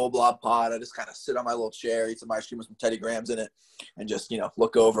good roll blob pod. I just kind of sit on my little chair, eat some ice cream with some Teddy Grahams in it, and just,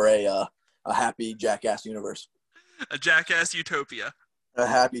 look over a happy Jackass universe. A Jackass utopia. A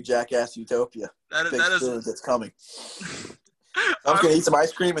happy Jackass utopia. That Big is Spoons, it's coming. I'm going to eat some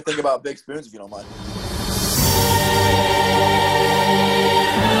ice cream and think about Big Spoons, if you don't mind.